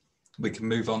cleaning, we can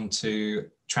move on to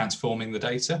transforming the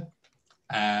data.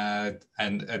 And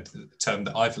a term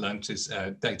that I've learned is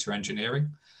data engineering.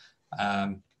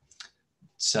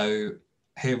 So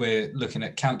here we're looking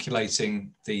at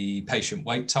calculating the patient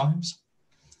wait times.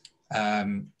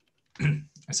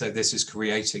 So this is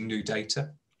creating new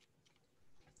data.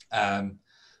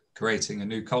 Creating a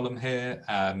new column here,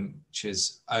 which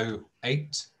is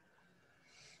 08.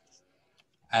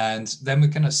 And then we're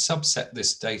going to subset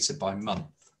this data by month.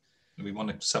 We want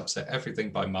to subset everything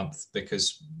by month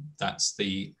because that's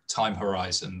the time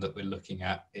horizon that we're looking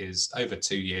at, is over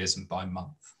 2 years and by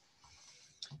month.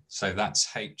 So that's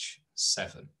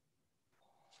H7.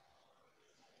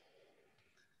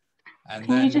 And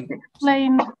Can you just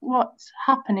explain what's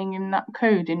happening in that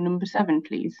code in number 7,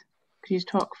 please? Could you just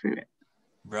talk through it?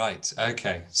 Right,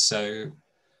 okay. So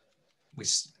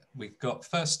we've got,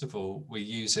 first of all, we're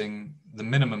using the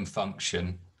minimum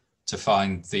function to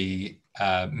find the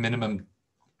minimum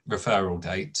referral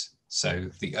date, so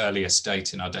the earliest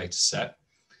date in our data set.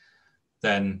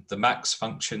 Then the max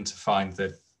function to find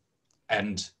the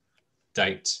end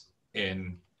date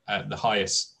in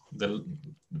the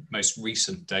most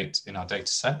recent date in our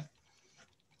data set.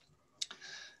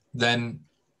 Then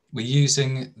we're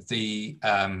using the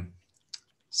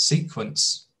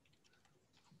sequence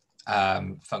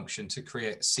function to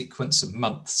create a sequence of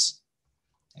months.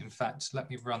 In fact, let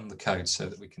me run the code so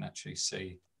that we can actually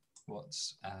see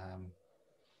what's I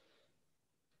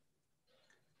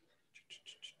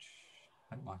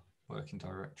hope my working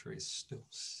directory is still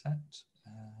set.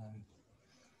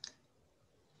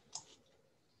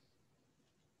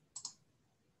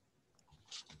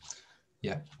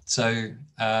 Yeah, so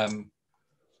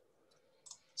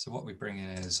so what we bring in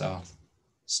is our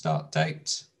start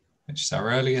date, which is our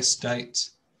earliest date,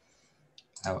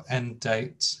 our end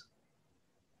date,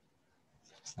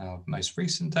 our most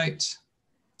recent date,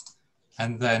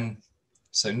 and then,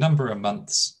 so number of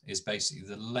months is basically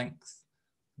the length,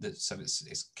 so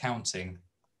it's counting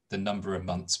the number of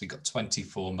months. We've got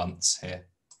 24 months here.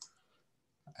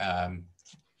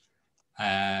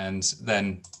 And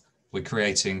then we're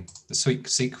creating the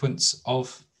sequence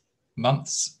of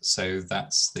months. So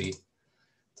that's the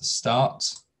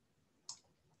start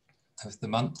of the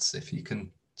month, if you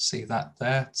can see that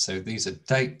there. So these are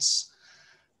dates,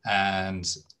 and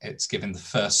it's given the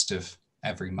first of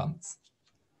every month.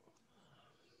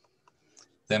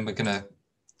 Then we're going to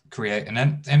create an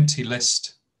empty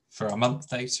list for our month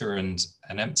data and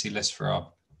an empty list for our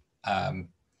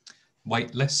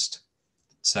wait list.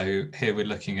 So here we're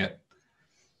looking at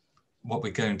what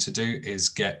we're going to do is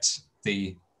get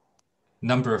the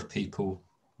number of people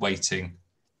waiting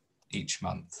each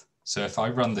month. So if I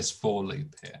run this for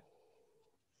loop here,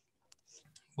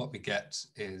 what we get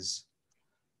is,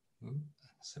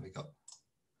 so we got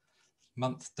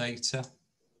month data,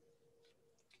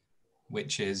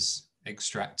 which is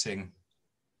extracting.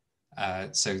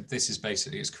 So this is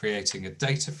basically, it's creating a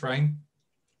data frame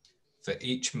for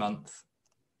each month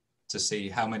to see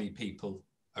how many people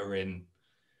are in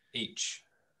each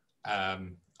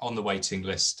on the waiting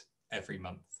list every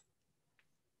month,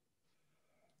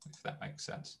 if that makes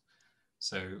sense.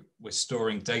 So we're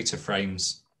storing data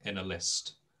frames in a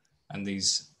list, and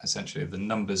these essentially are the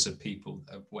numbers of people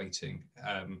that are waiting,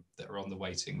 that are on the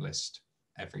waiting list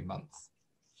every month.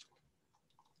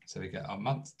 So we get our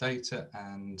month data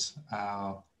and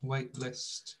our wait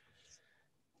list,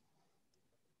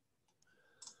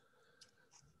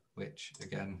 which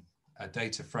again are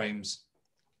data frames.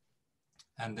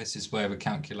 And this is where we're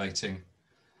calculating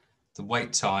the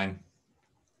wait time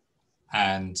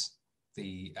and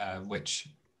the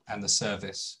the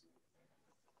service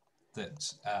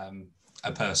that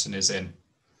a person is in.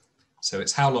 So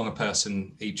it's how long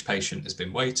each patient has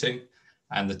been waiting,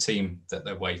 and the team that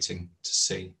they're waiting to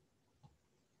see.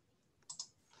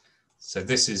 So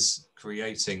this is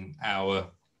creating our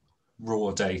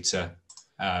raw data.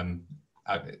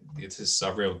 It is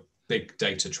a real big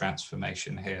data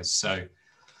transformation here. So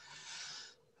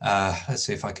let's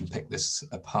see if I can pick this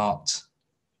apart.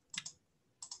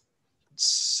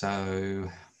 So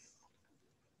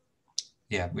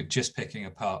yeah, we're just picking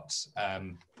apart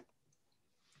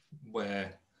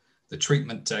where the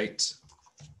treatment date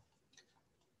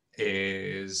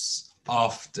is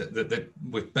after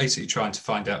we're basically trying to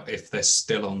find out if they're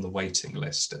still on the waiting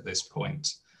list at this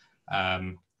point.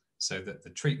 So that the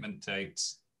treatment date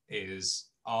is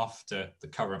after the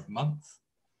current month,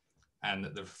 and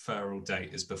that the referral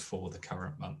date is before the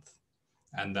current month.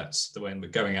 And that's when we're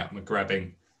going out and we're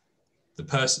grabbing the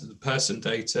person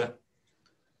data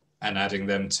and adding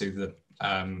them to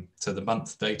the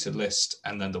month data list,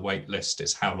 and then the wait list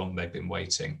is how long they've been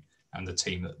waiting, and the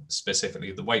team,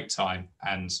 specifically the wait time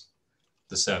and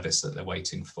the service that they're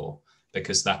waiting for,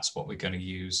 because that's what we're going to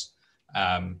use.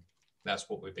 That's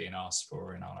what we're being asked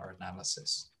for in our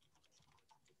analysis.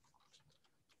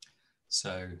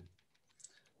 So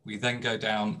we then go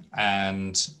down,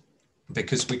 and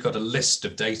because we've got a list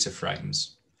of data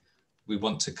frames, we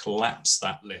want to collapse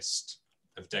that list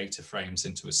of data frames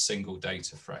into a single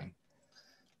data frame.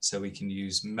 So we can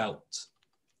use melt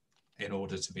in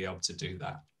order to be able to do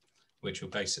that, which will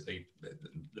basically,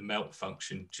 the melt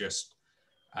function just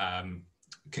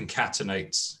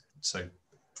concatenates, so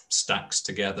stacks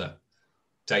together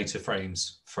data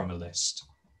frames from a list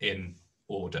in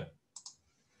order.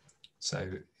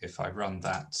 So if I run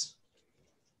that,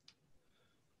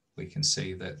 we can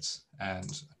see that,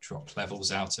 and drop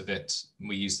levels out of it.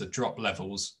 We use the drop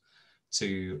levels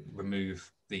to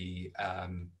remove the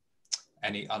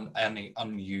any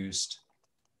unused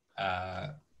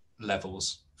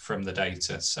levels from the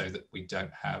data, so that we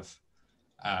don't have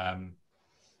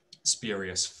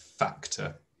spurious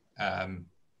factor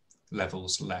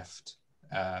levels left.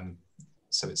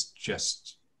 So it's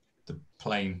just the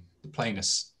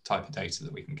plainest type of data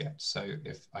that we can get. So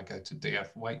if I go to DF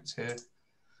wait here,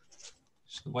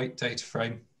 the wait data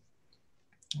frame,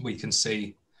 we can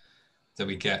see that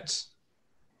we get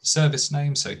service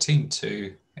name, so team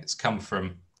 2, it's come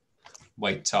from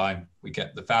wait time. We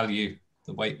get the value,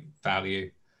 the wait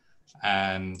value,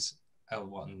 and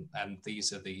L1, and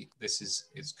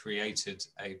it's created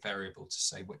a variable to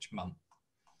say which month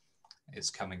it's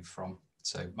coming from.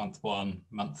 So month 1,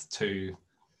 month 2,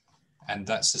 and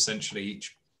that's essentially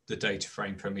the data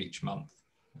frame from each month,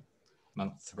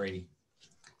 month 3,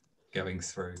 going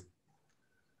through.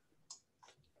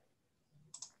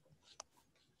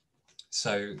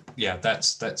 So yeah,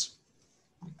 that's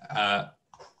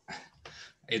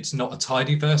it's not a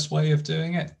tidyverse way of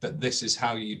doing it, but this is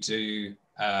how you do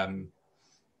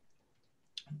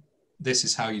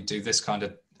this kind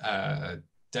of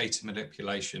data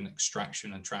manipulation,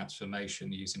 extraction, and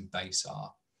transformation using base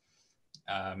R.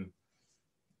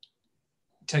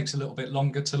 It takes a little bit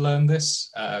longer to learn this,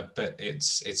 but it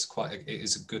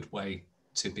is a good way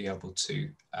to be able to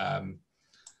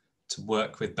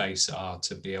work with base R,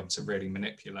 to be able to really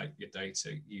manipulate your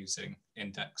data using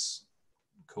index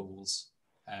calls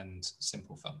and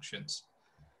simple functions.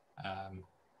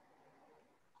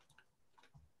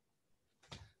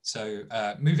 So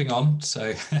moving on,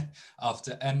 so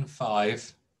after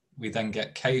N5, we then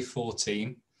get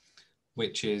K14,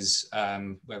 which is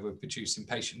where we're producing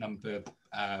patient number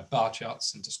bar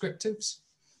charts and descriptives.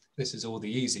 This is all the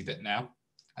easy bit now,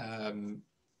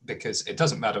 because it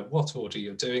doesn't matter what order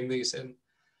you're doing these in.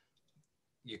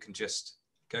 You can just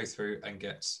go through and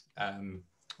get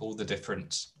all of the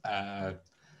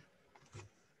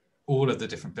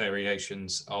different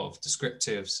variations of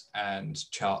descriptives and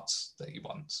charts that you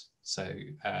want. So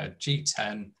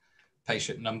G10,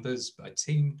 patient numbers by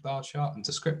team bar chart and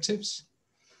descriptives.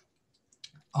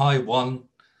 I1,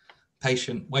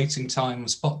 patient waiting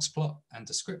times box plot and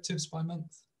descriptives by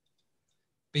month.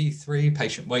 B3,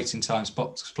 patient waiting times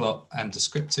box plot and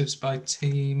descriptives by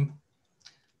team.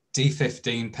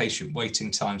 D15, patient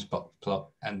waiting times box plot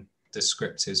and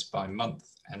descriptives by month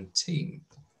and team,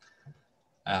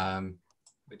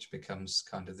 which becomes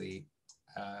kind of the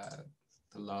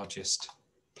largest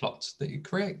plot that you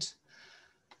create.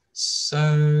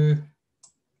 So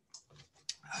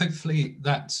hopefully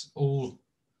that all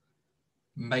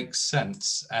makes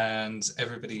sense and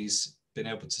everybody's been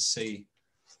able to see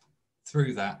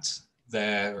through that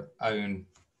their own,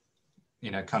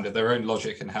 kind of their own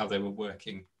logic and how they were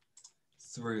working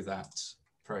through that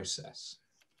process.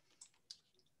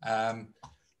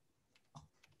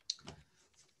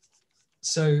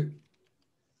 So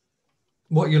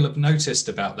what you'll have noticed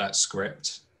about that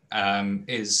script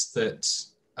is that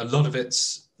a lot of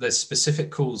there's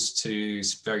specific calls to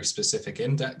very specific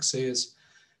indexes,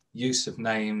 use of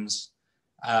names.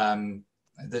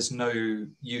 There's no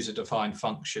user-defined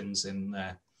functions in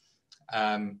there.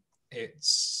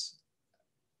 It's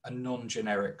a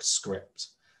non-generic script.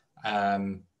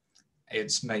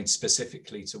 It's made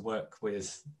specifically to work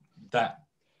with that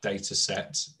data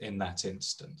set in that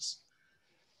instance.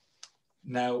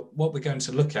 Now, what we're going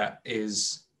to look at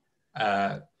is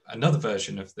another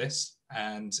version of this,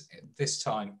 and this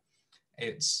time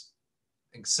it's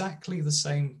exactly the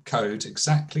same code,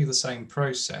 exactly the same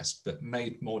process, but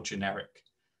made more generic,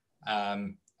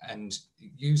 and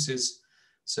uses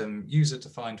some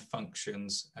user-defined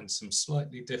functions and some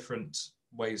slightly different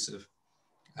ways of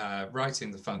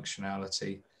writing the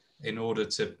functionality in order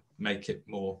to make it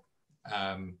more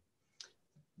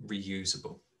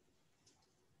reusable.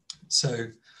 So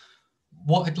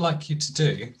what I'd like you to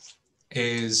do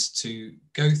is to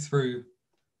go through,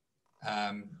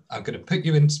 I'm going to put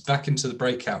you back into the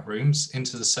breakout rooms,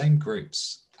 into the same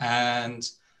groups, and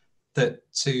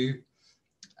to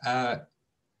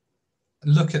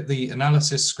look at the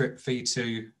analysis script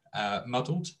v2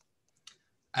 muddled,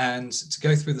 and to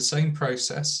go through the same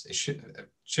process. It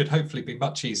should hopefully be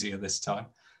much easier this time,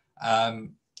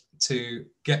 to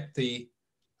get the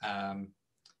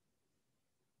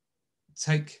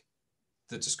take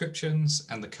the descriptions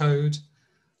and the code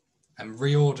and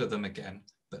reorder them again,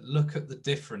 but look at the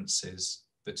differences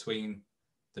between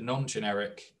the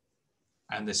non-generic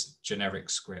and this generic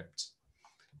script,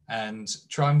 and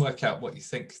try and work out what you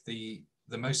think the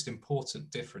most important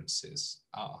differences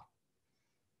are.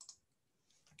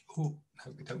 Oh,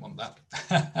 no, we don't want that.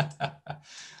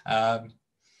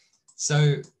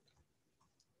 So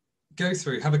go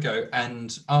through, have a go,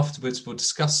 and afterwards we'll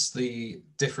discuss the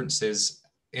differences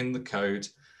in the code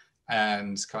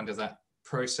and kind of that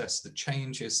process, the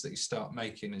changes that you start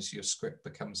making as your script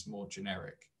becomes more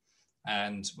generic.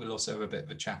 And we'll also have a bit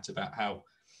of a chat about how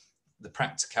the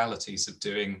practicalities of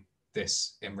doing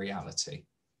this in reality,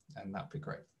 and that'd be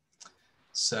great.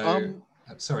 So,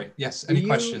 sorry, yes, any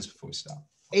questions before we start?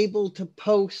 Able to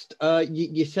post,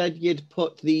 you said you'd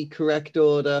put the correct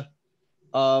order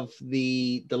of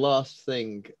the last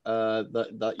thing,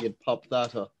 that you'd pop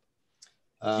that up.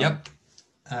 Yep.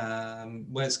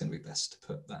 Where's going to be best to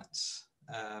put that?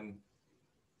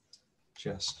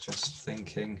 Just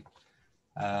thinking.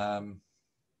 Can't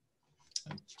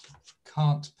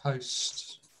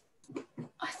post.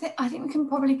 I think we can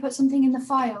probably put something in the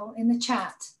file in the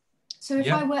chat. So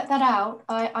if I work that out,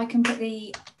 I can put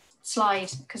the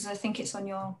slide, because I think it's on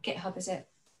your GitHub, is it?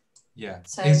 Yeah.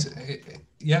 So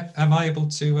yeah. Am I able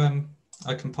to?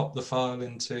 I can pop the file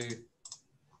into.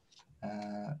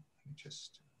 Let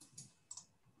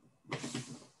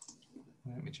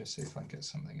me just see if I can get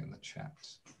something in the chat.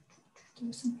 There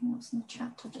was something else in the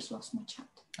chat. I just lost my chat.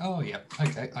 Oh yeah.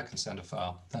 Okay. I can send a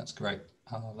file. That's great.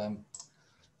 I'll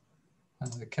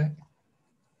okay.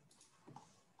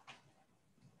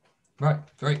 Right.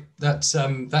 Great. That's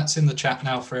in the chat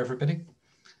now for everybody.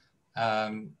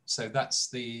 So that's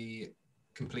the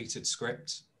completed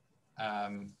script,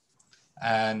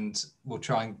 and we'll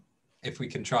try and, if we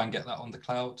can try and get that on the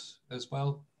cloud as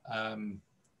well,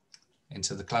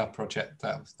 into the cloud project,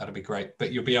 that'll be great.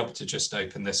 But you'll be able to just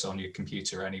open this on your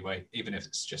computer anyway, even if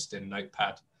it's just in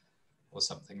Notepad or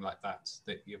something like that,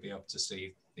 that you'll be able to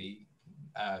see the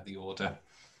order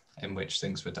in which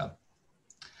things were done.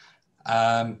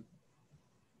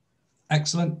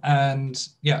 Excellent. And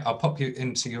yeah, I'll pop you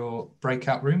into your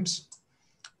breakout rooms.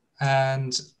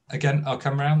 And again, I'll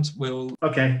come around. We'll.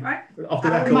 Okay. Right. Off the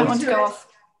record. Might want to go off.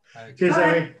 Okay. Cheers,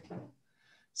 Amy.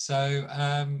 So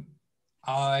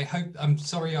I hope, I'm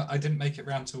sorry I didn't make it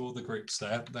round to all the groups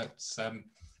there. That's,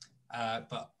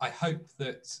 but I hope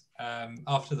that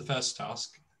after the first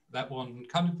task, that one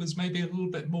kind of was maybe a little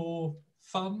bit more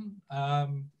fun,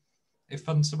 if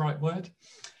fun's the right word.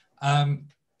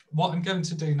 What I'm going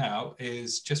to do now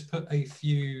is just put a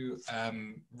few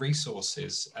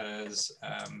resources, as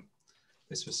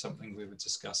this was something we were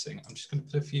discussing. I'm just going to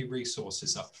put a few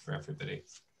resources up for everybody,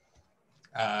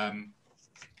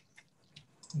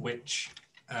 which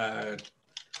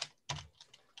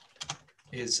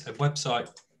is a website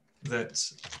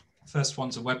that, first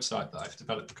one's a website that I've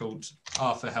developed called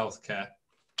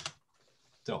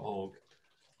rforhealthcare.org.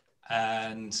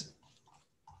 And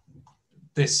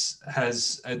this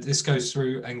has this goes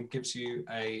through and gives you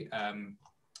a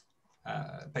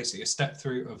basically a step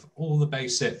through of all the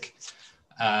basic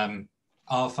R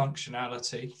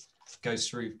functionality, goes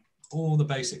through all the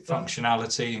basic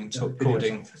functionality,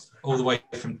 including all the way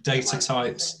from data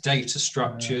types, data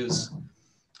structures,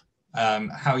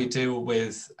 how you deal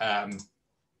with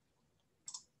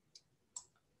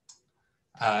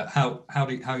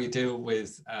how you deal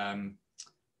with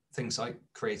things like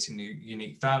creating new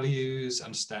unique values,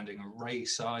 understanding array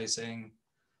sizing.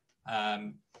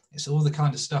 It's all the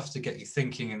kind of stuff to get you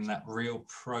thinking in that real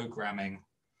programming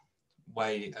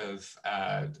way of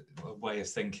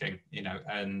thinking, you know,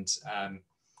 and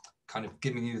kind of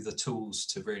giving you the tools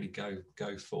to really go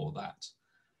for that.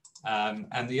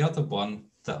 And the other one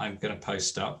that I'm going to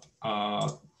post up are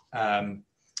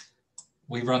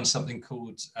we run something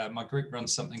called my group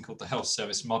runs something called the Health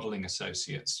Service Modelling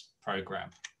Associates program.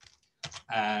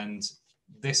 And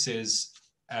this is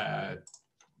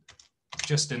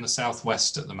just in the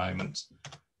southwest at the moment,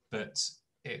 but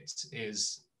it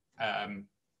is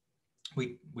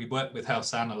we work with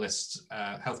health analysts,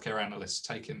 healthcare analysts,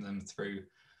 taking them through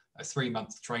a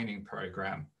 3-month training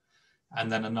program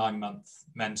and then a 9-month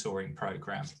mentoring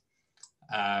program,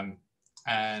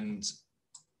 and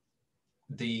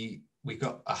we've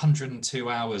got 102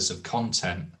 hours of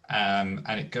content,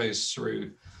 and it goes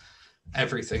through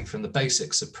everything from the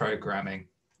basics of programming,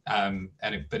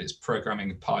 but it's programming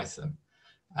in Python,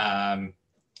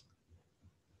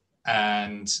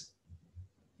 and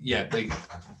yeah,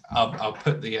 I'll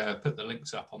put the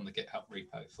links up on the GitHub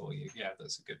repo for you. Yeah,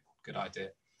 that's a good idea.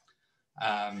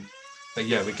 But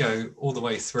yeah, we go all the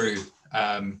way through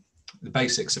the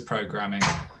basics of programming,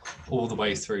 all the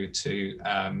way through to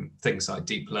things like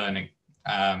deep learning,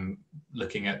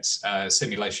 looking at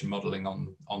simulation modeling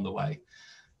on the way.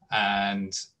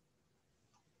 And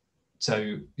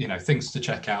so, you know, things to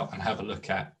check out and have a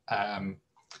look at,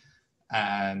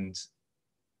 and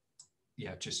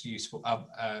yeah, just useful.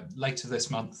 Later this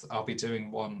month, I'll be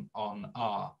doing one on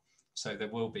R. So there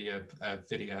will be a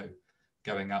video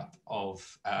going up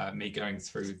of me going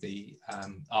through the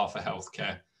R for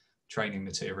Healthcare training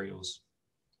materials.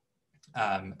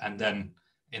 And then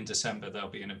in December, there'll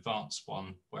be an advanced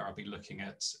one where I'll be looking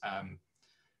at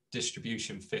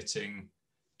distribution fitting,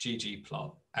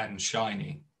 ggplot, and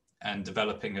Shiny, and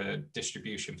developing a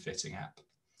distribution fitting app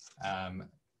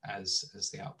as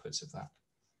the outputs of that.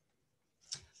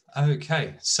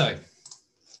 Okay, so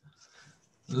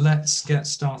let's get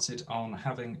started on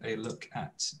having a look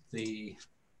at the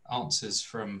answers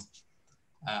from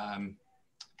the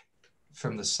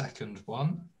second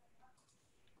one.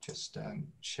 Just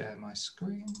share my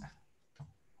screen.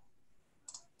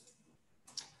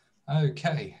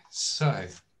 Okay, so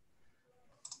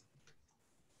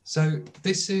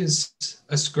this is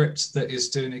a script that is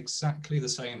doing exactly the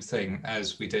same thing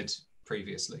as we did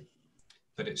previously,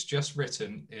 but it's just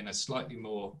written in a slightly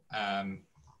more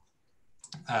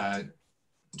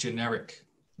generic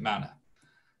manner.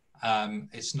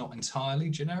 It's not entirely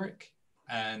generic,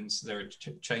 and there are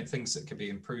things that can be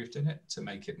improved in it to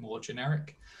make it more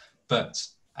generic, but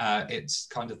it's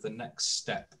kind of the next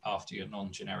step after your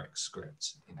non-generic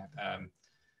script, you know,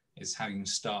 is how you can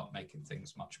start making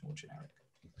things much more generic.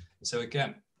 So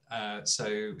again,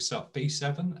 so we start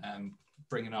B7 and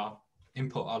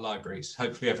input our libraries.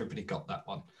 Hopefully everybody got that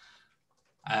one.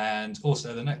 And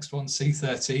also the next one,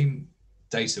 C13,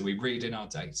 data, we read in our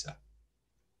data.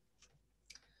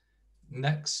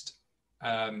 Next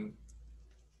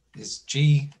is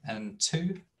G and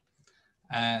 2.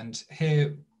 And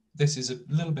here, this is a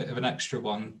little bit of an extra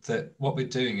one, that what we're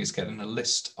doing is getting a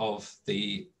list of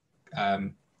the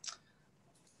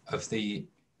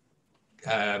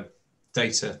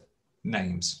data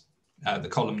names, the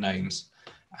column names,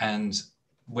 and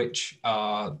which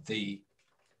are the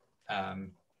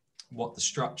what the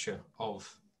structure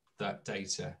of that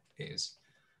data is,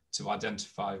 to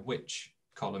identify which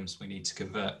columns we need to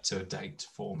convert to a date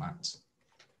format.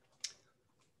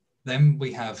 Then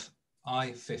we have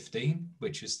I15,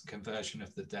 which is the conversion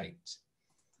of the date.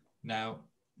 Now,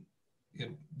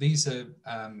 these are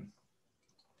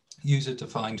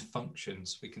user-defined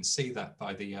functions. We can see that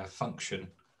by the function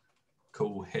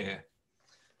call here.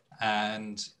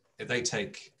 And they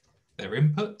take their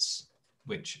inputs,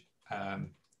 which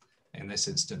in this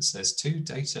instance, there's 2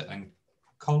 data and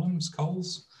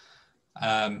cols,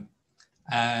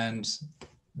 and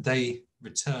they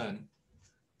return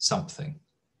something.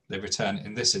 They return,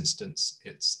 in this instance,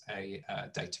 it's a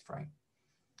data frame.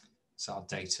 It's our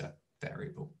data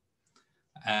variable.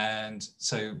 And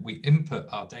so we input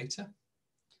our data,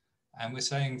 and we're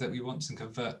saying that we want to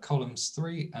convert columns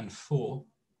 3 and 4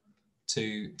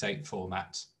 to date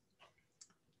format.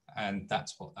 And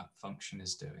that's what that function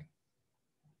is doing.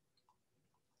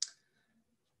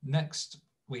 Next,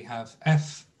 we have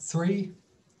F3,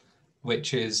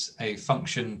 which is a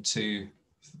function to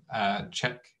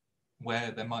check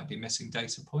where there might be missing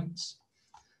data points.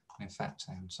 In fact,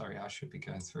 I'm sorry, I should be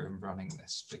going through and running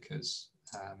this because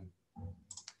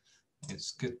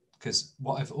it's good, because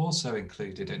what I've also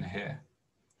included in here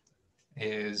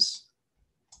is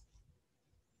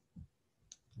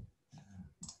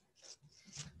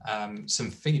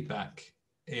some feedback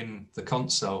in the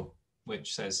console,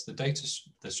 which says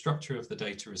the structure of the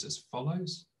data is as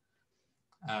follows.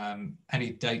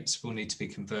 Any dates will need to be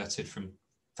converted from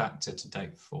factor to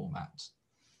date format.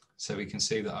 So we can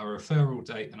see that our referral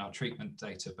date and our treatment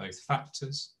date are both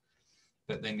factors,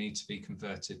 but they need to be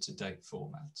converted to date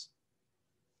format.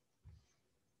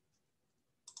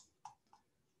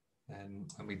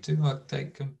 And when we do our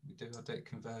date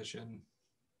conversion,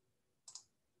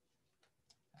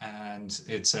 and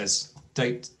it says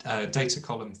data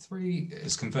column 3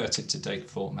 is converted to date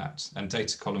format, and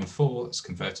data column 4 is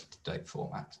converted to date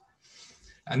format.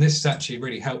 And this is actually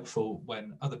really helpful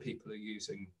when other people are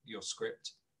using your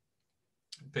script,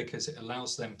 because it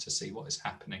allows them to see what is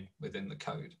happening within the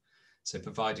code. So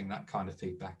providing that kind of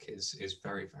feedback is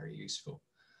very, very useful.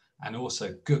 And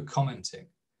also good commenting,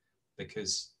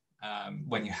 because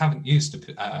when you haven't used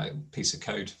a piece of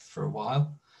code for a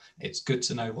while, it's good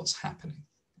to know what's happening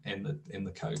in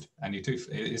the code, and it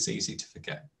is easy to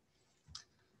forget.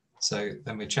 So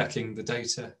then we're checking the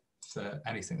data for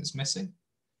anything that's missing,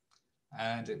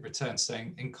 and it returns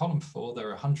saying in column 4 there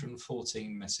are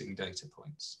 114 missing data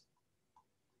points.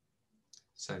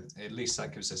 So at least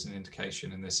that gives us an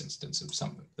indication in this instance of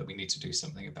something that we need to do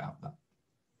something about that.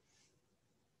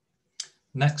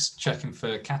 Next, checking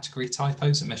for category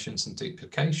typos, omissions, and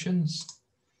duplications.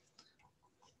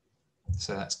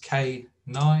 So that's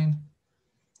K9.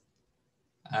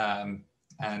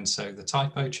 And so the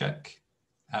typo check,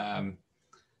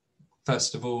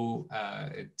 first of all,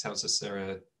 it tells us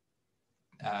there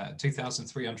are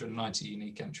 2,390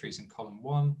 unique entries in column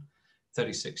 1,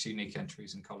 36 unique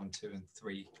entries in column 2, and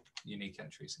 3 unique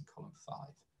entries in column 5.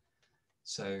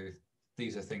 So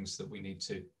these are things that we need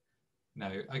to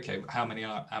know. Okay, how many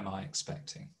am I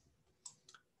expecting?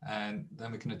 And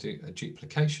then we're going to do a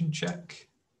duplication check.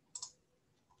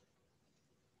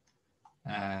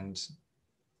 And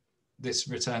this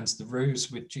returns the rows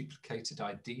with duplicated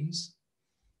IDs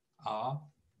R.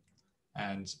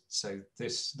 And so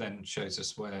this then shows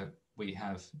us where we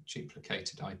have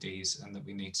duplicated IDs and that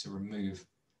we need to remove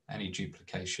any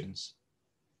duplications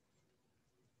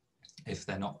if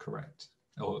they're not correct,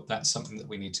 or that's something that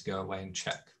we need to go away and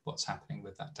check what's happening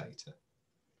with that data.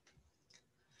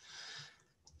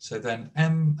 So then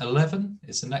M11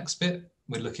 is the next bit.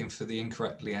 We're looking for the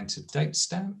incorrectly entered date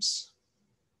stamps.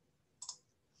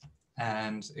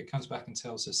 And it comes back and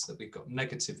tells us that we've got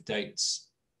negative dates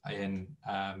in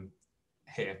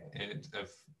here of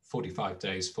 45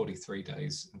 days, 43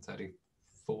 days, and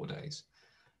 34 days.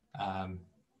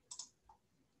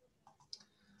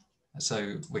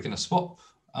 So we're going to swap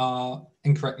our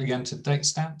incorrectly entered date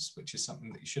stamps, which is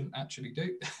something that you shouldn't actually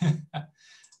do.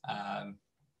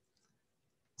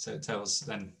 So it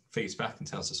then feeds back and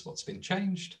tells us what's been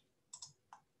changed.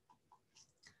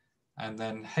 And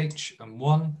then H and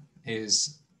 1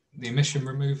 is the omission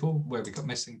removal, where we got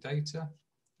missing data.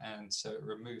 And so it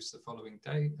removes the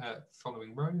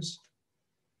following rows.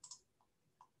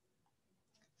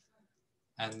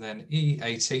 And then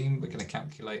E18, we're going to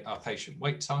calculate our patient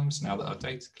wait times now that our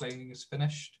data cleaning is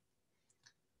finished.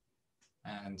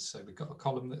 And so we've got a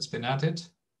column that's been added.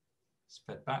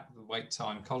 Sped back, the wait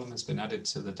time column has been added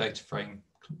to the data frame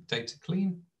data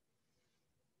clean.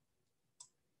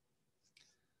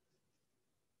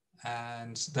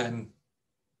 And then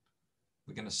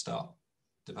we're going to start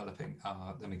developing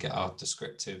then we get our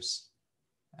descriptives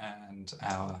and if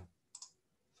I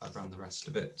run the rest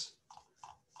of it,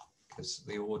 because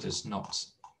the order's not,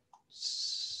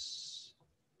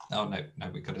 oh no,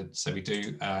 we've got to, so we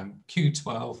do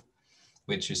Q12,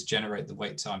 which is generate the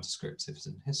wait time descriptives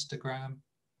and histogram.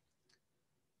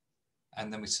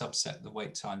 And then we subset the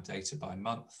wait time data by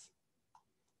month.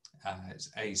 It's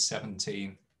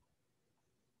A17.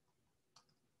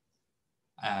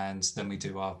 And then we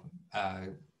do our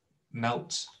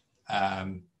melt,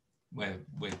 where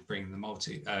we're bringing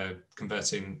the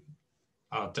converting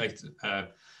our data,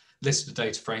 list of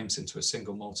data frames into a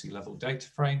single multi-level data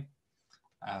frame.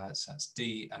 So that's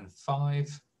D and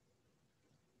 5.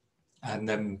 And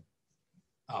then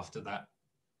after that,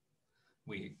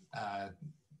 we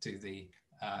do the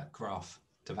graph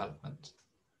development,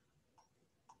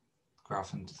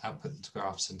 graph and output into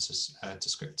graphs and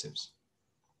descriptives.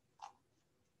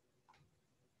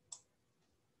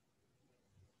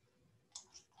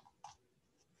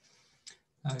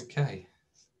 Okay.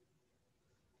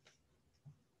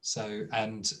 So,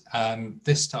 and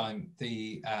this time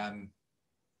the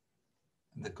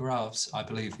graphs, I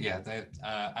believe, yeah, they're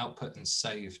output and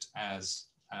saved as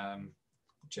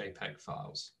JPEG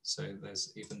files. So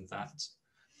there's even that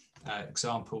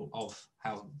example of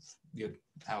how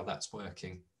that's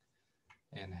working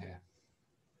in here.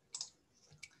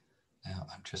 Now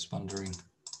I'm just wondering.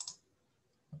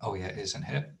 Oh yeah, it is in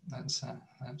here. That's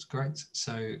great.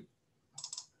 So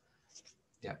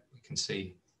yeah, we can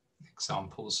see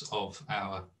examples of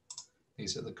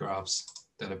these are the graphs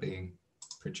that are being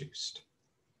produced.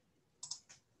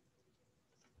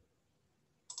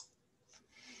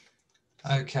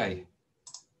 Okay.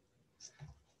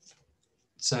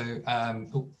 So I'm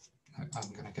going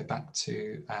to go back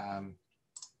to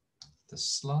the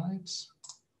slides.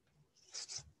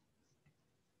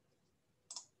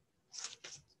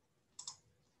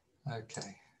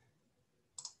 Okay.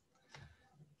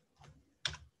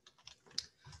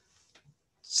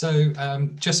 So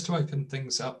just to open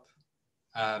things up,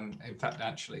 in fact,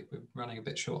 actually, we're running a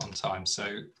bit short on time.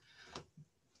 So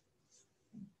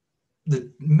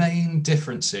the main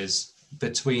differences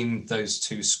between those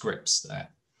two scripts there,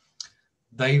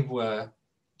 they were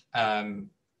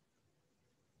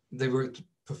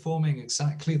performing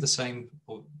exactly the same,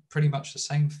 or pretty much the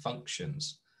same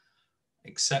functions,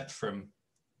 except from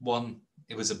one,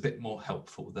 it was a bit more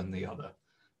helpful than the other.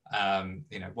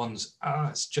 You know, one's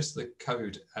it's just the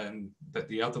code, but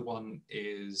the other one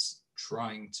is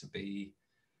trying to be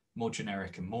more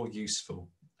generic and more useful,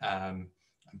 and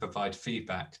provide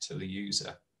feedback to the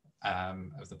user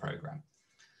of the program.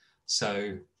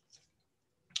 So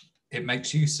it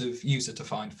makes use of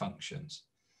user-defined functions.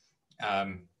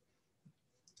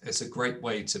 It's a great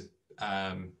way to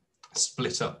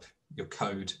split up your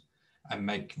code and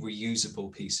make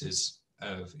reusable pieces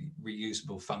of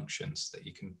reusable functions that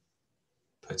you can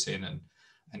put in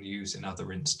and use in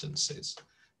other instances.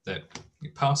 That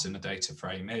you pass in a data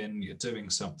frame in, you're doing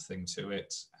something to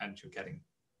it, and you're getting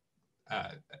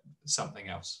something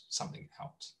else, something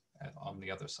out on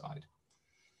the other side.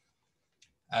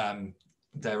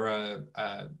 There are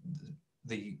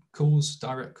the calls,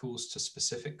 direct calls to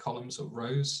specific columns or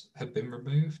rows have been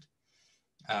removed.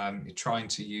 You're trying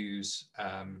to use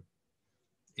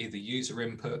either user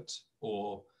input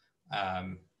or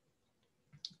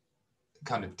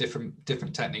kind of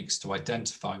different techniques to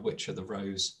identify which are the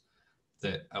rows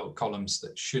that or columns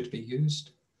that should be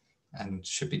used and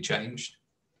should be changed.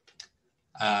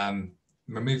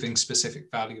 Removing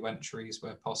specific value entries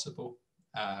where possible.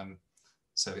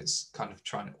 So it's kind of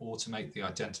trying to automate the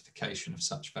identification of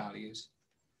such values.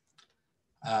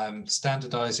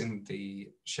 Standardizing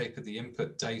the shape of the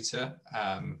input data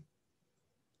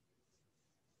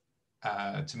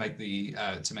to make the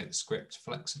script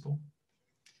flexible,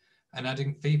 and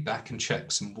adding feedback and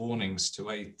checks and warnings to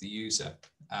aid the user,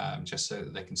 just so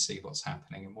that they can see what's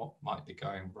happening and what might be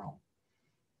going wrong.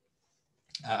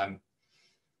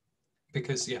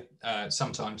 Because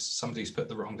sometimes somebody's put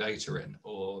the wrong data in,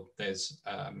 or there's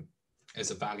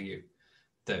a value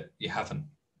that you haven't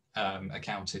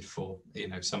accounted for. You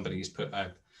know, somebody's put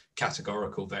a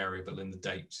categorical variable in the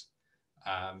date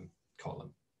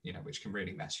column, you know, which can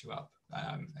really mess you up,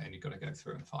 and you've got to go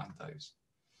through and find those.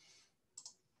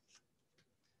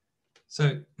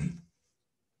 So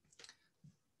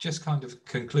just kind of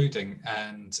concluding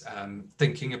and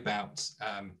thinking about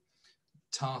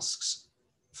tasks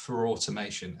for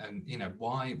automation, and you know,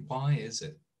 why is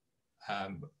it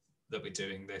that we're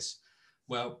doing this?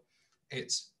 Well,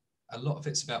 a lot of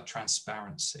it's about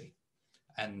transparency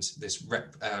and this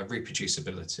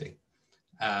reproducibility.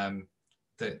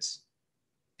 That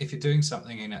if you're doing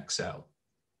something in Excel,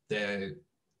 it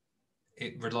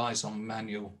relies on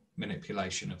manual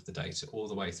manipulation of the data all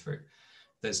the way through.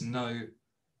 There's no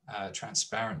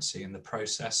transparency in the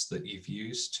process that you've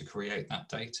used to create that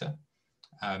data.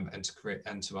 And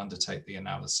to undertake the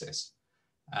analysis,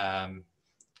 and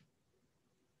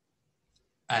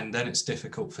and then it's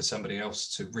difficult for somebody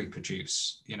else to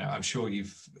reproduce. You know, I'm sure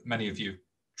many of you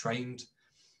trained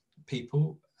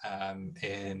people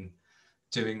in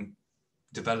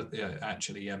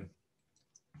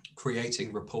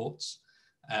creating reports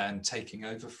and taking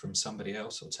over from somebody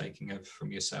else or taking over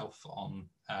from yourself on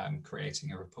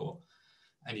creating a report,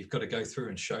 and you've got to go through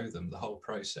and show them the whole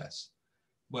process.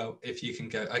 Well, if you can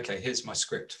go, okay, here's my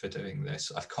script for doing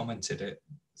this, I've commented it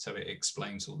so it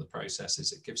explains all the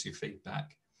processes, it gives you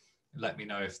feedback, let me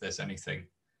know if there's anything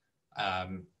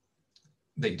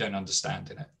that you don't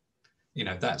understand in it. You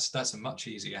know, that's a much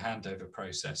easier handover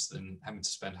process than having to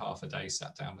spend half a day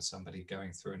sat down with somebody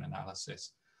going through an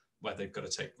analysis where they've got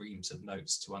to take reams of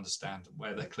notes to understand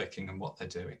where they're clicking and what they're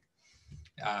doing.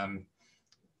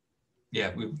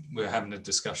 Yeah, we were having a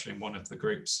discussion in one of the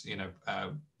groups, you know,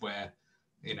 where,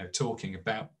 you know, talking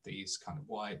about these kind of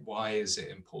why is it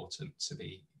important to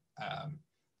be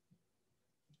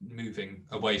moving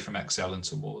away from Excel and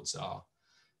towards R.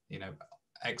 You know,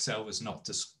 Excel was not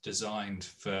designed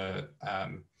for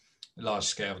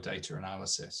large-scale data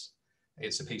analysis.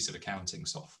 It's a piece of accounting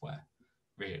software,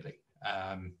 really,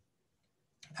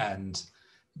 and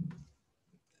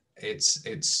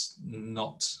it's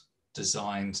not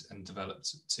designed and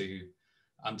developed to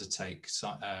undertake,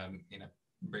 you know,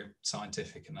 real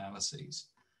scientific analyses.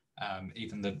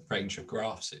 Even the range of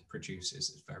graphs it produces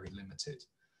is very limited.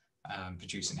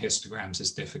 Producing histograms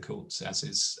is difficult, as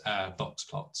is box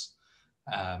plots,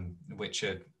 which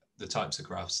are the types of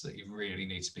graphs that you really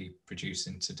need to be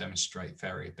producing to demonstrate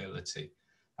variability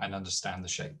and understand the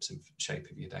shape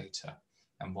of your data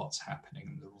and what's happening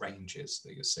and the ranges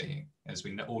that you're seeing. As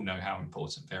we all know how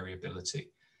important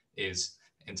variability is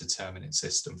in determining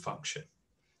system function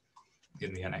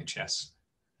in the NHS.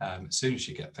 As soon as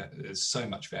you get there's so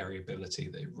much variability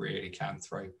that it really can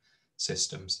throw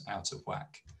systems out of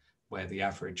whack where the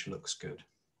average looks good.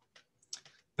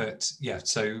 But yeah,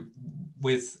 so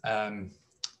with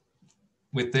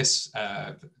this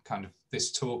kind of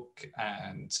this talk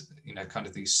and, you know, kind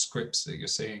of these scripts that you're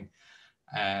seeing,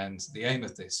 and the aim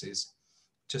of this is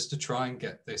just to try and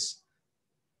get this,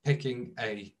 picking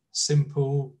a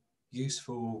simple,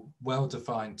 useful,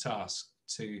 well-defined task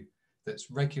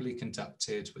that's regularly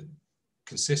conducted with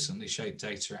consistently shaped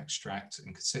data extract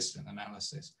and consistent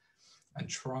analysis, and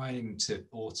trying to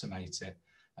automate it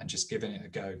and just giving it a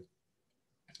go.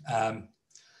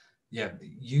 Yeah,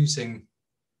 using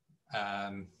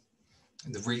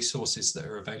the resources that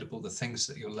are available, the things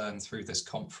that you'll learn through this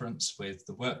conference with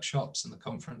the workshops and the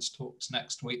conference talks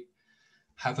next week.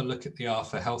 Have a look at the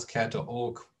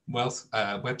rforhealthcare.org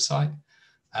website.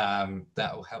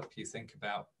 That will help you think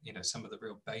about, you know, some of the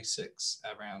real basics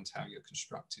around how you're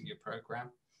constructing your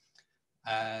program,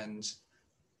 and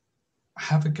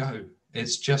have a go.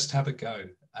 It's just have a go.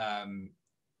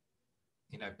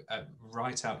 You know,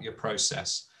 write out your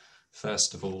process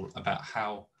first of all about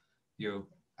how your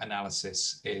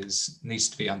analysis needs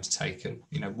to be undertaken.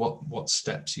 You know, what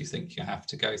steps you think you have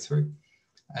to go through,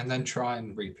 and then try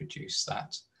and reproduce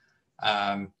that.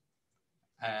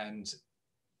 And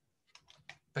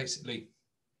basically,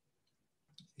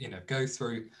 you know, go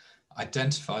through,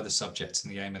 identify the subject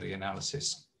and the aim of the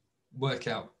analysis, work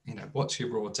out, you know, what's your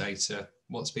raw data,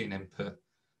 what's being input,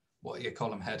 what are your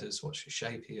column headers, what's your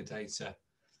shape of your data,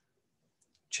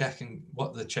 checking what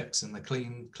are the checks and the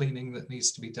cleaning that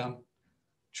needs to be done,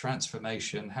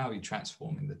 transformation, how are you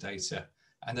transforming the data,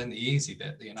 and then the easy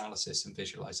bit, the analysis and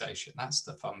visualization. That's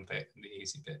the fun bit and the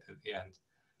easy bit at the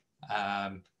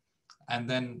end. And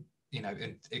then, you know,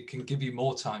 it can give you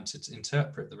more time to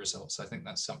interpret the results. I think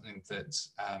that's something that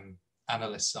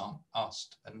analysts aren't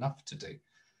asked enough to do.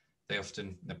 They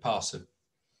often pass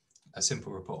a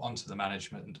simple report onto the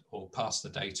management or pass the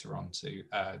data onto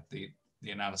the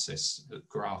analysis, the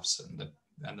graphs and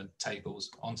the tables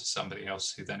onto somebody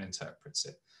else who then interprets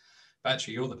it. But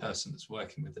actually, you're the person that's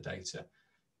working with the data.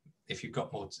 If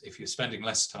you're spending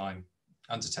less time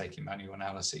undertaking manual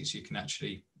analyses, you can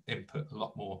actually input a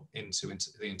lot more into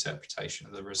the interpretation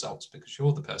of the results, because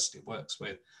you're the person who works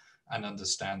with and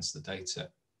understands the data.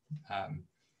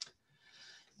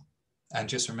 And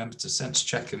just remember to sense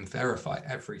check and verify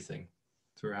everything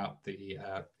throughout the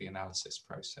analysis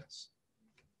process.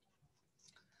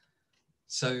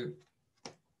 So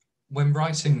when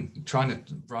trying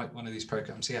to write one of these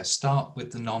programs, yeah, start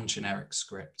with the non-generic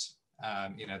script.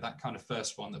 You know, that kind of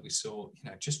first one that we saw, you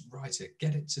know, just write it,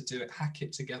 get it to do it, hack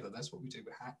it together. That's what we do,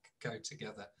 we hack, go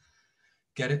together,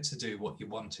 get it to do what you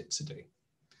want it to do.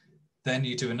 Then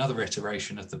you do another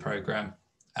iteration of the program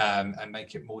and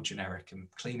make it more generic and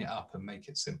clean it up and make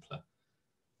it simpler.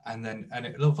 And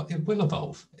it will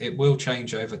evolve. It will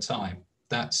change over time.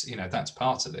 that's, you know, that's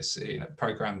part of this. You know,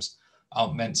 programs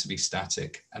aren't meant to be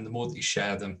static, and the more that you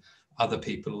share them, other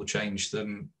people will change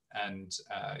them, and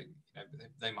you know,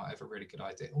 they might have a really good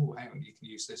idea. Oh, hang on, you can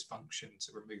use this function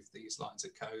to remove these lines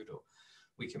of code, or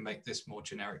we can make this more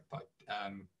generic by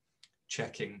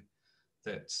checking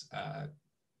that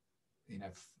you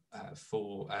know,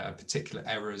 for particular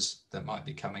errors that might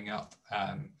be coming up.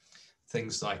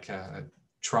 Things like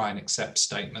try and accept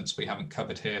statements we haven't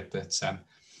covered here, but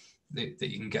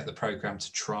that you can get the program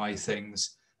to try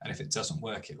things, and if it doesn't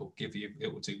work, it will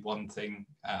do one thing,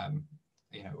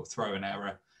 you know, or throw an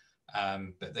error,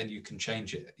 but then you can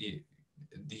change it.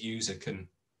 The user can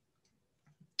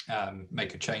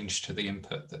make a change to the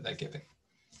input that they're giving.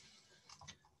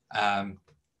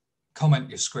 Comment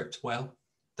your script well.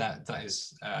 That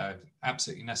is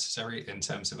absolutely necessary in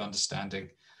terms of understanding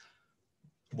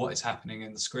what is happening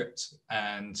in the script,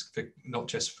 and not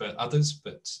just for others,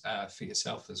 but for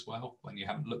yourself as well. When you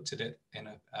haven't looked at it in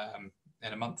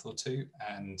a month or two,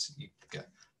 and you go,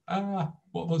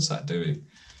 what was that doing?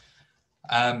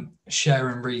 Share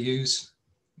and reuse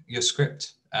your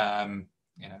script.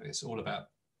 You know, it's all about,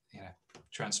 you know,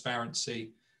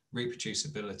 transparency,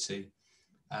 reproducibility,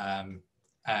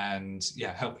 and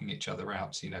yeah, helping each other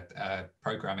out. You know,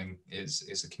 programming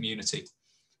is a community,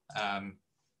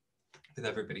 with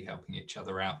everybody helping each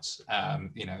other out.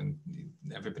 You know,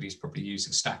 everybody's probably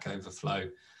using Stack Overflow,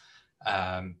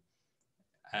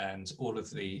 and all of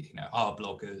the, you know, R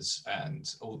bloggers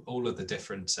and all of the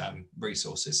different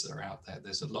resources that are out there.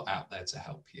 There's a lot out there to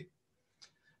help you.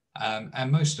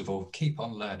 And most of all, keep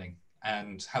on learning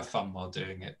and have fun while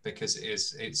doing it, because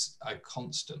it's a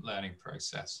constant learning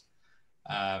process.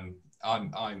 I'm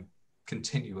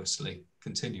continuously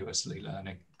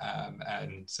learning,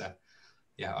 and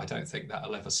yeah, I don't think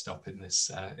that'll ever stop in this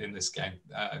game.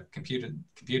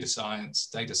 Computer science,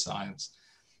 data science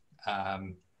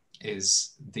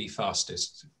is the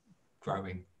fastest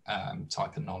growing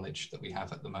type of knowledge that we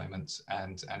have at the moment,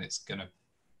 and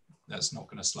that's not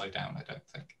gonna slow down, I don't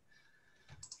think.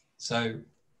 So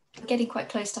we're getting quite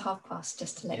close to 1:30,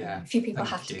 just to let you know. A few people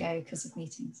have to go because of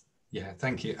meetings. Yeah,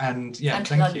 thank you, and yeah, and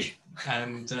thank lunch. you,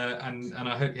 and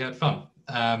I hope you had fun.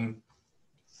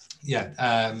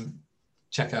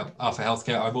 Check out R for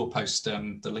Healthcare. I will post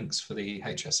the links for the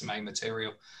HSMA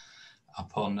material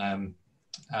up on the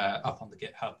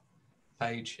GitHub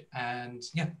page, and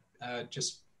yeah,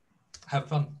 just have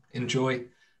fun, enjoy,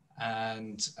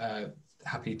 and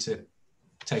happy to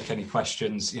take any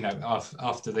questions. You know,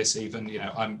 after this, even, you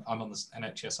know, I'm on the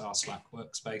NHS-R Slack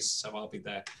workspace, so I'll be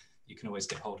there. You can always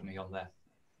get hold of me on there.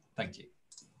 Thank you.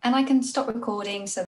 And I can stop recording so